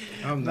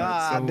 I'm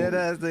not sold. Dead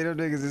ass. They them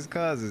niggas is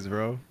cousins,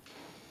 bro.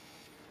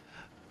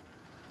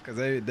 Cause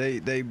they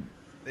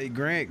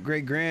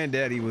great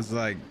granddaddy was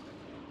like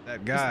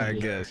that guy, I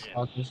guess.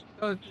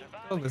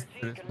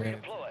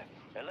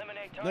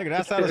 Nigga,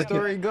 that's how the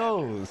story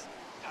goes.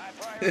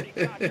 For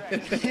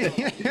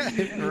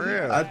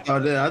real. I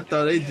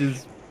thought they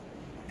just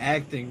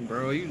acting,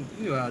 bro. You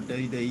know how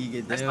they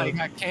get down. That's like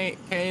how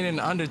Kane and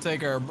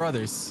Undertaker are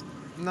brothers.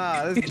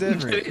 Nah, that's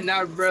different.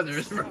 Not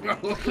brothers, bro.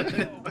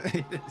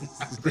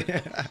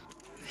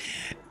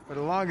 For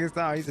the longest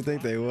time, I used to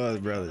think they was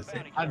brothers.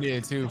 I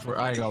did too.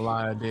 I ain't gonna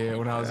lie, I did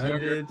when I was younger. I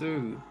did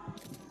too.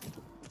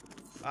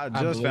 I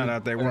just found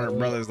out they weren't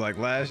brothers like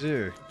last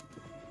year.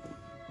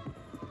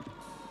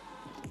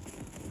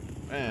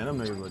 Man, them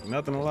niggas look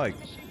nothing alike.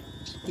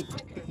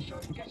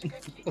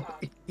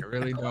 I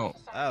really don't.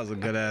 That was a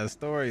good ass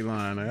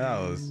storyline. I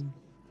was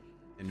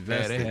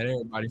invested. Yeah, they had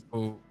everybody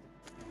fooled.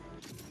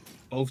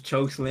 Both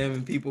choke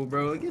slamming people,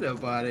 bro. Get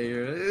up out of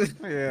here.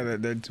 Yeah,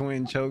 the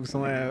twin choke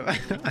slam.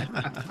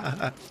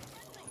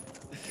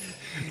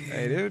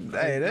 Hey,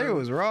 they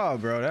was raw,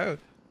 bro. That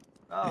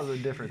was a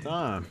different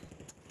time.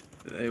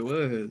 It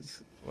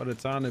was. What a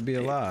time to be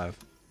alive.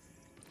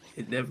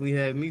 It definitely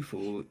had me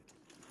fooled.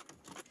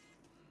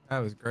 That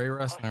was great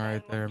wrestling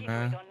right there,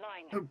 man.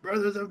 The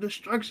Brothers of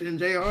Destruction,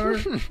 JR.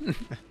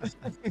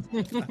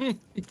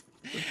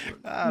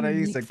 They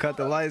used to cut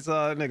the lights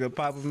off, nigga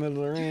pop in the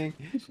middle of the ring.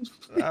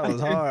 That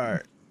was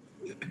hard.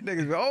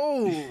 Niggas go,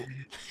 oh!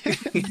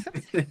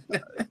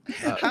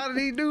 How did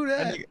he do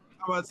that?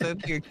 How about that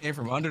nigga came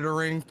from under the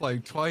ring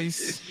like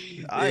twice?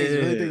 I used to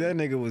really think that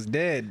nigga was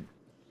dead.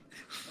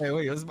 Hey,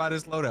 wait, let's buy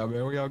this loadout,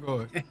 man. Where y'all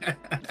going?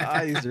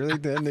 I used to really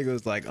think that nigga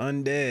was like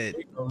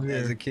undead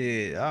as a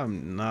kid.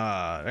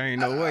 There ain't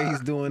no way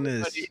he's doing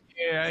this.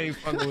 Yeah, I ain't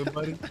fucking with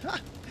buddy.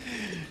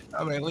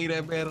 I mean, leave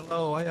that man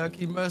alone. Why y'all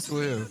keep messing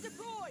with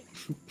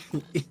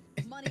him?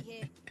 Money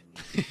here.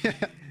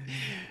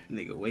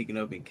 Nigga waking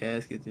up in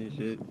caskets and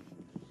shit.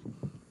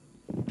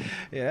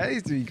 Yeah, that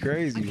used to be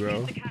crazy,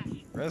 bro.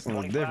 Wrestling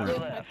was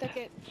different. I took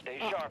it. Stay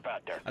sharp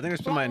out there. I think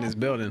there's somebody in this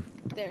building.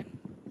 There.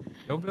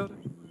 Your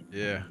building?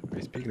 Yeah,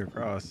 he's speaking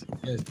across.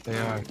 Yes, they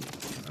are.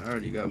 I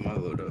already got my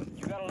loadout.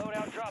 You got a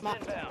loadout drop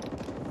inbound.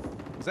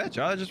 Was that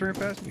y'all that just ran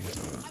past me?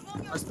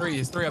 There's three.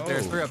 It's three up there.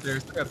 It's three up there.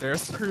 It's three up there.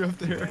 It's three up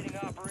there. Training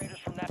operators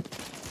from that.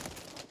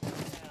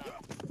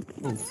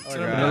 Ooh.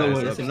 Another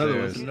one. That's another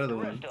one. upstairs. That's another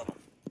one.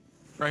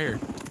 Right here.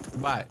 He's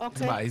by.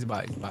 Okay. He's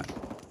by.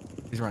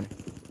 He's running.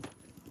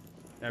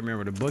 I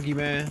remember the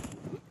boogeyman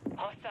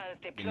Hostiles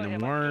and deployed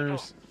the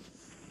worms.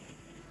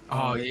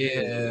 Oh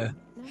yeah.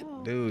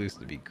 No. Dude used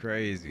to be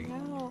crazy.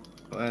 No.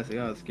 Classic.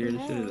 I was scared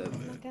of shit of that, I'm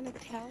man. not gonna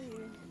tell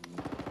you.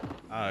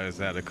 I just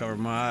had to cover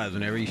my eyes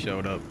whenever he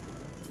showed up.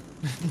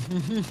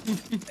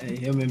 Hey,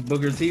 him and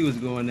Booker T was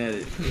going at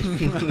it.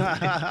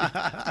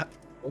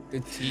 Booker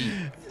T.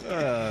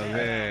 Oh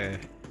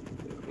man.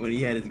 When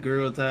he had his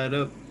girl tied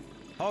up.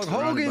 Hulk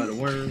surrounded Hogan. by the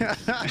worms.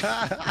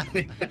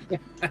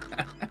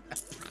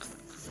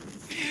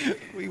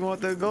 We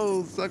want the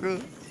gold, sucker.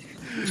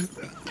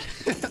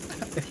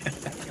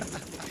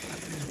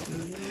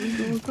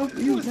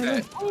 Who is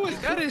that? Who is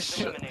that? Is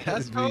That's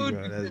that's me, code.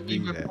 bro. That's me, You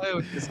been man. playing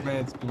with this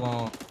man too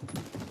long.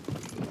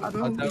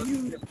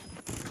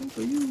 Come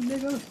for you,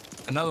 nigga.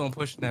 Another one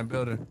pushing that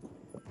building.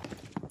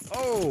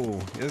 Oh,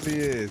 yes he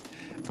is.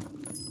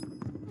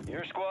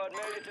 Your squad made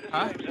it to the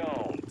Huh? safe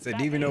zone. Said,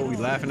 do you even know what we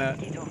laughing at?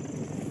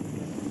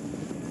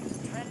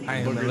 I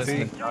ain't even Booker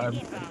listening. T.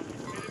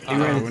 He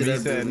ran into When he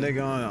that said building.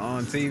 nigga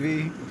on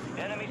TV.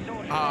 Enemy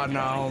soldier. Oh no,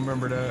 I don't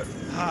remember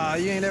that.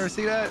 You ain't never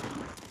see that?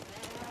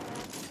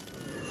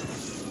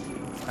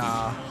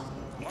 Nah.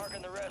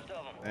 Marking the rest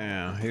of them.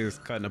 Damn, he was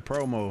cutting a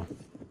promo.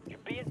 You're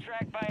being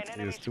tracked by an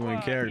enemy was too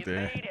in squad.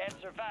 character. Get paid and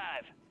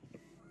survive.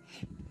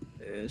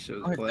 Yeah, that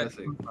shit was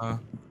classic.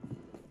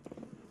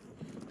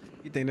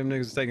 You think them niggas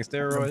was taking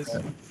steroids?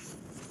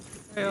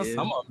 Hell, Yeah.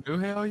 some of them do.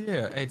 Hell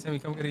yeah. Hey, Timmy,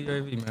 come get a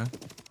UAV, man.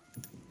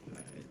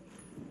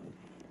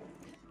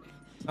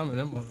 Some of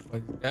them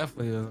motherfuckers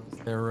definitely on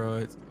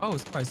steroids. Oh,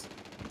 it's nice.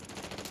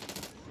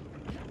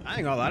 I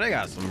ain't gonna lie, they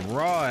got some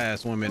raw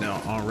ass women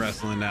on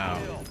wrestling now.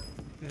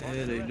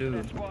 Yeah, they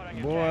do.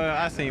 Boy,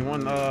 I seen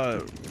one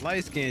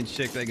light skinned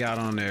chick they got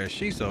on there.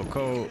 She's so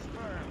cold.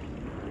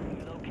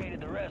 We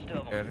located the rest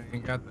of them.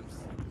 Yeah,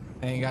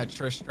 they ain't got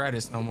Trish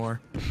Stratus no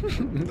more.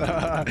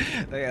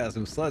 They had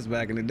some sluts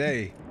back in the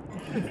day.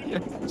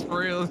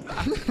 Real.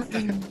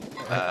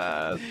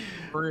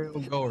 Real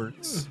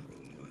gourds.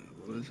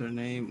 What was her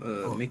name?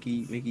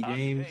 Mickey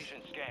James.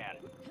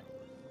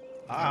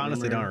 I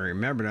honestly don't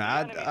remember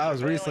that. I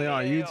was recently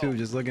on YouTube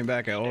just looking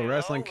back at old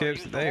wrestling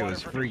clips. They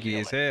was freaky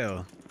as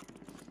hell.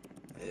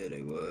 Yeah,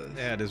 they was.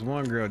 Yeah, this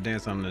one girl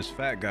danced on this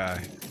fat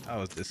guy. I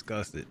was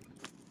disgusted.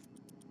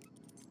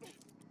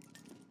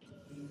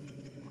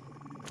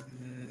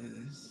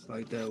 It's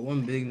like that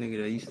one big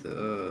nigga that used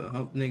to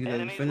hump niggas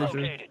as a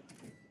finisher.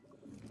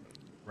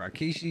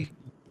 Rikishi?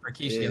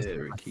 Yeah,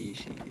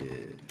 Rikishi,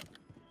 yeah.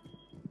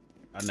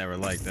 I never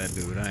liked that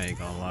dude, I ain't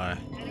gonna lie.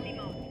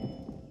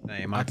 That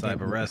ain't my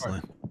type of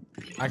wrestling.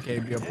 I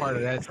can't be a part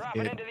of that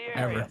shit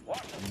ever.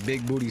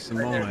 Big booty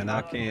Samoan,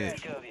 I can't.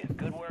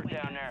 Good work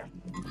down there.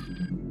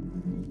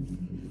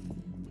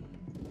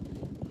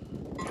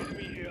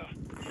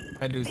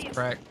 That dude's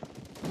cracked.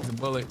 He's a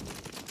bullet.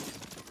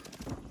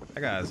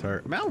 That guy's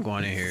hurt. Man, I'm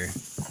going in here.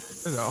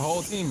 There's a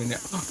whole team in there.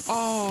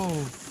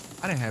 Oh,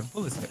 I didn't have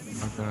bullets yet. Oh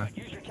my god.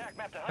 Use your tac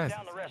map to hunt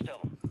down the rest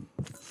of them.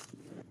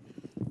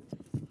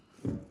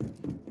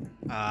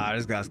 Ah,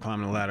 this guy's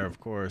climbing the ladder, of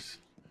course.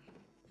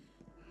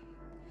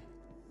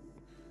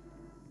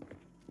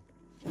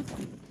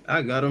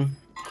 I got him.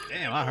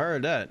 Damn, I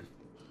heard that.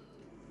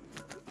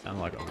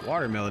 Sounded like a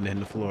watermelon hitting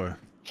the floor.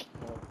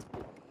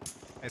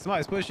 Hey,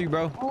 somebody's pushing you,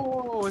 bro.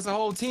 Oh, it's a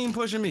whole team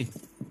pushing me.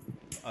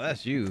 Oh,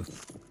 that's you.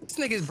 This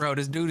nigga's, bro,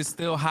 this dude is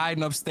still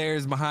hiding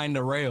upstairs behind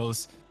the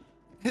rails.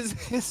 His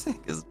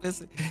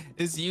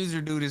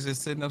user dude is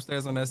just sitting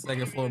upstairs on that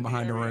second floor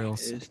behind the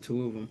rails. There's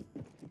two of them.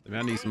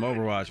 I need some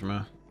Overwatch,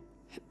 man.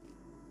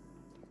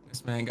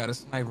 This man got a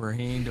sniper.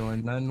 He ain't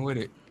doing nothing with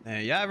it.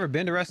 Man, y'all ever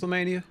been to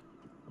WrestleMania?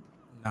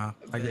 Nah.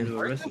 I've been to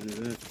a wrestling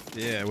event.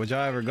 Yeah, would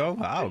y'all ever go?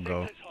 I'll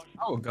go.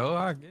 I would go.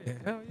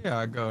 Hell yeah,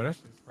 I go. That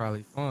shit's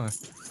probably fun.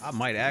 I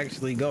might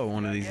actually go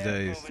one of these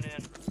days.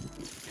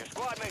 Your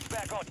squad mates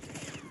back on.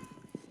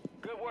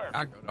 Good work.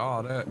 I go to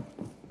all that.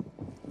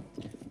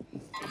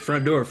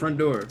 Front door.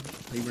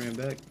 He ran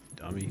back.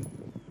 Dummy.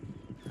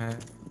 Man,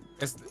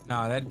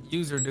 nah, that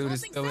user dude is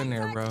still in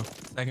there, bro.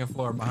 Second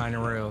floor behind the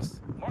rails.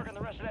 Marking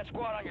the rest of that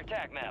squad on your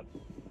tac map.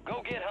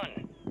 Go get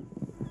hunting.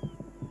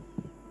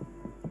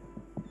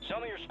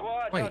 Some of your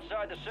squad's Wait.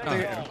 outside the safe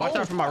zone. Watch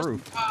out for my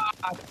roof.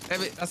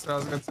 Damn it, that's what I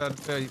was gonna try to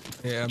tell you.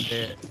 Yeah, I'm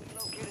dead.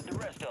 Located the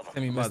rest of them. Let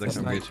me I'm miss about to the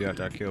come sniper. get you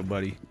after I kill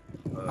buddy.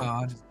 Oh,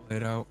 I just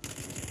played out.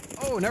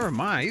 Oh, never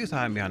mind. He was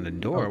hiding behind the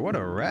door. What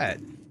a rat.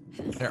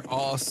 They're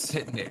all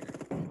sitting there.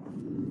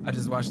 I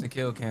just watched the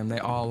kill cam. They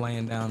all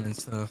laying down and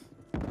stuff.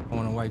 I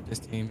want to wipe this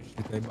team and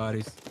shoot their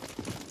bodies.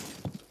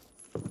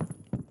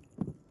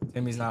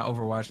 Timmy's not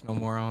Overwatch no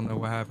more. I don't know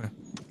what happened.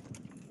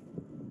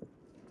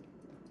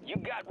 You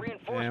got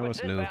reinforcements Man,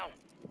 what's new? inbound.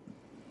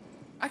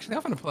 Actually,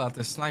 I'm gonna pull out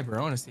this sniper.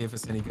 I want to see if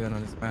it's any good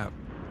on this map.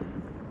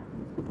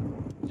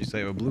 Did you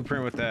say a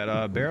blueprint with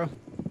that barrel?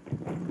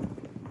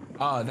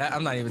 Oh, that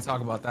I'm not even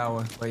talking about that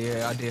one. But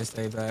yeah, I did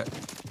say that.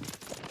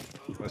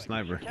 What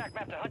sniper? Tac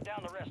map to hunt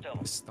down the rest of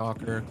them.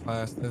 Stalker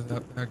class. This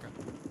up.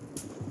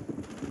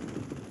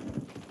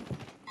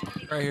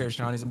 Right here,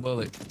 Sean. He's a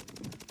bullet.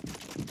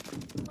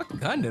 What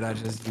gun did I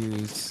just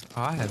use?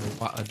 Oh, I have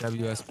a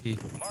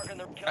WSP. Marking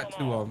their kill Got them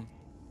two all. of them.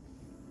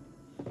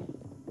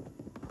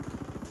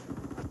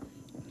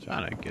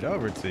 Trying to get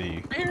over to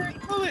you. Here,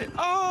 bullet.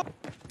 Oh,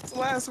 it's the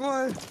last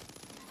one.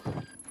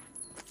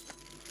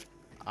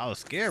 I was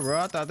scared, bro.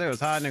 I thought they was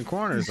hiding in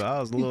corners, so I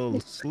was a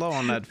little slow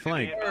on that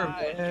flank.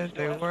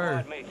 They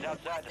were. Mates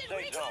outside the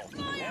safe zone.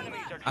 Enemies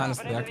are dropping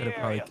Honestly, I into could have the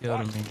probably area.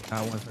 killed him and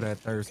I went for that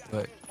thirst,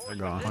 but They're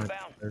gone. I wanted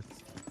the thirst.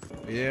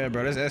 Yeah,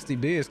 bro. This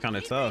STB is kind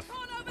of tough.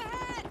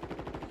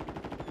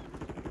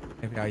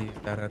 Maybe I'll use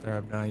that after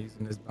I'm done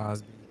using this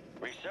Bosby.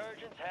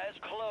 Resurgence has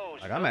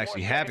closed. Like, I'm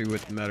actually happy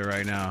with the meta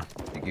right now.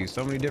 You can use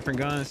so many different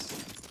guns.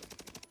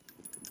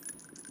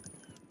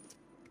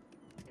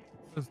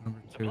 Who's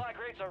number 2? Supply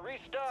crates are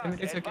restocked. Can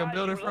they take your Advise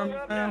builder you from load me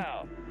up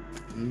now?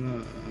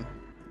 No.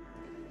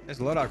 There's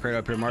a loadout crate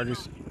up here,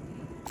 Marcus.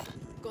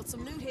 Got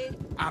some loot here.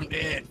 I'm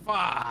dead. Fuck.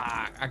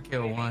 I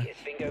killed one.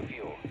 Bingo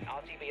fuel.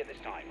 RTB at this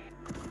time.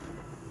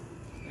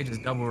 He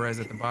just double res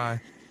at the buy.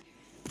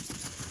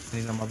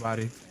 He's on my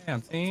body.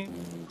 Damn, team.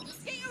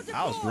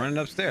 I was running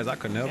upstairs. I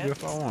couldn't help you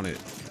if I wanted.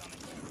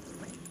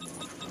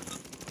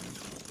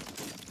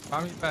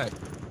 Buy me back.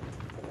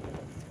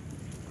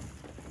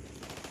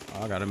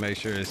 I gotta make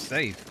sure it's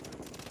safe.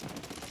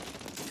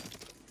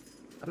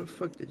 When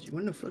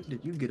the fuck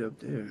did you get up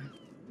there?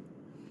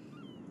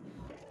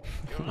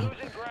 You're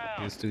losing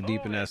ground. It's too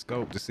deep in that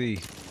scope to see.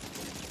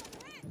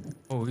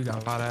 Oh, we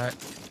got a lot of that.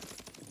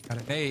 Got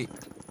an 8.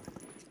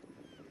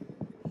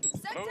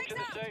 Move to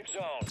the safe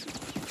zone.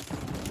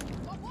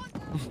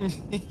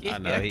 I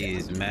know he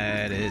is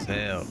mad as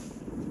hell.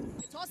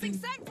 Tossing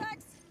Semtex.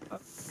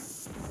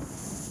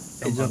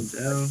 They jumped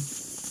down.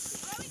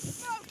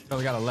 So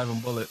we got 11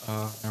 bullets.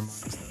 Never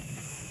mind.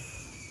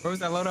 Where was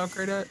that loadout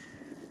crate at?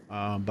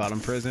 Bottom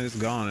prison is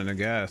gone in the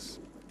gas.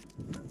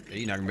 Yeah,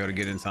 you're not gonna be able to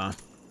get in time.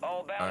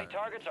 All bounty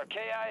targets are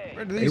KIA.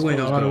 Where do They these went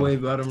fools all the go? way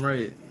bottom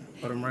right.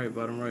 Bottom right,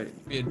 bottom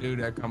right. Be a dude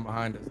that come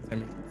behind us,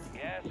 Timmy.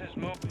 Gas is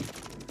moving.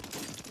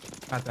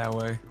 Not that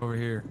way. Over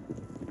here.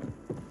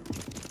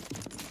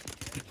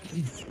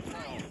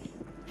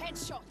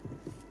 Headshot.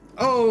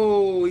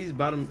 Oh, he's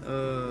bottom,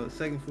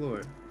 second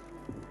floor.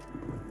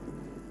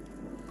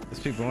 There's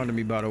people under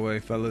me, by the way,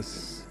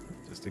 fellas.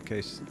 Just in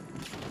case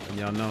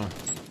y'all know.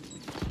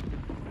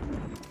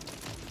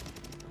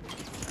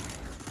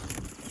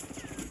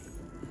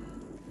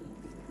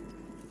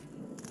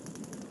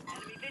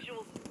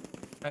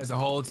 That's a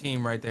whole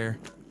team right there.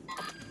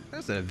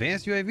 That's an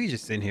advanced UAV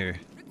just sitting here.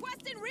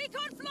 Requesting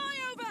recon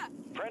flyover.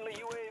 Friendly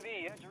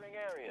UAV entering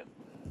area.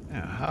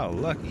 Yeah, how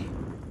lucky.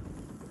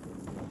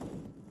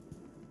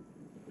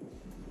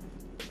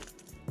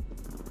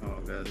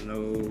 Oh, God,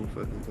 no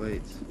fucking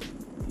plates.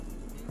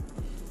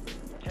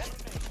 10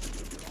 minutes.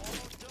 We're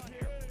almost done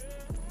here.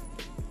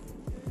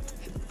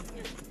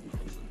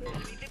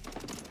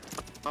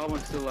 I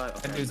went to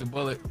like. That dude's a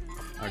bullet.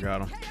 I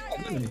got him.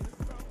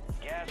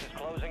 Gas is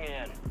closing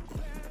in.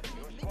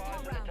 Your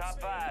squad's in the top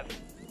 5.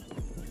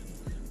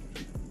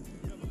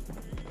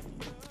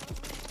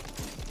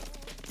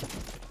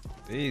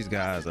 These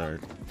guys are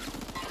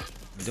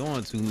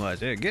doing too much.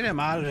 Hey, get him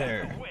out of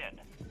there. Win.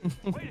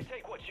 Way to take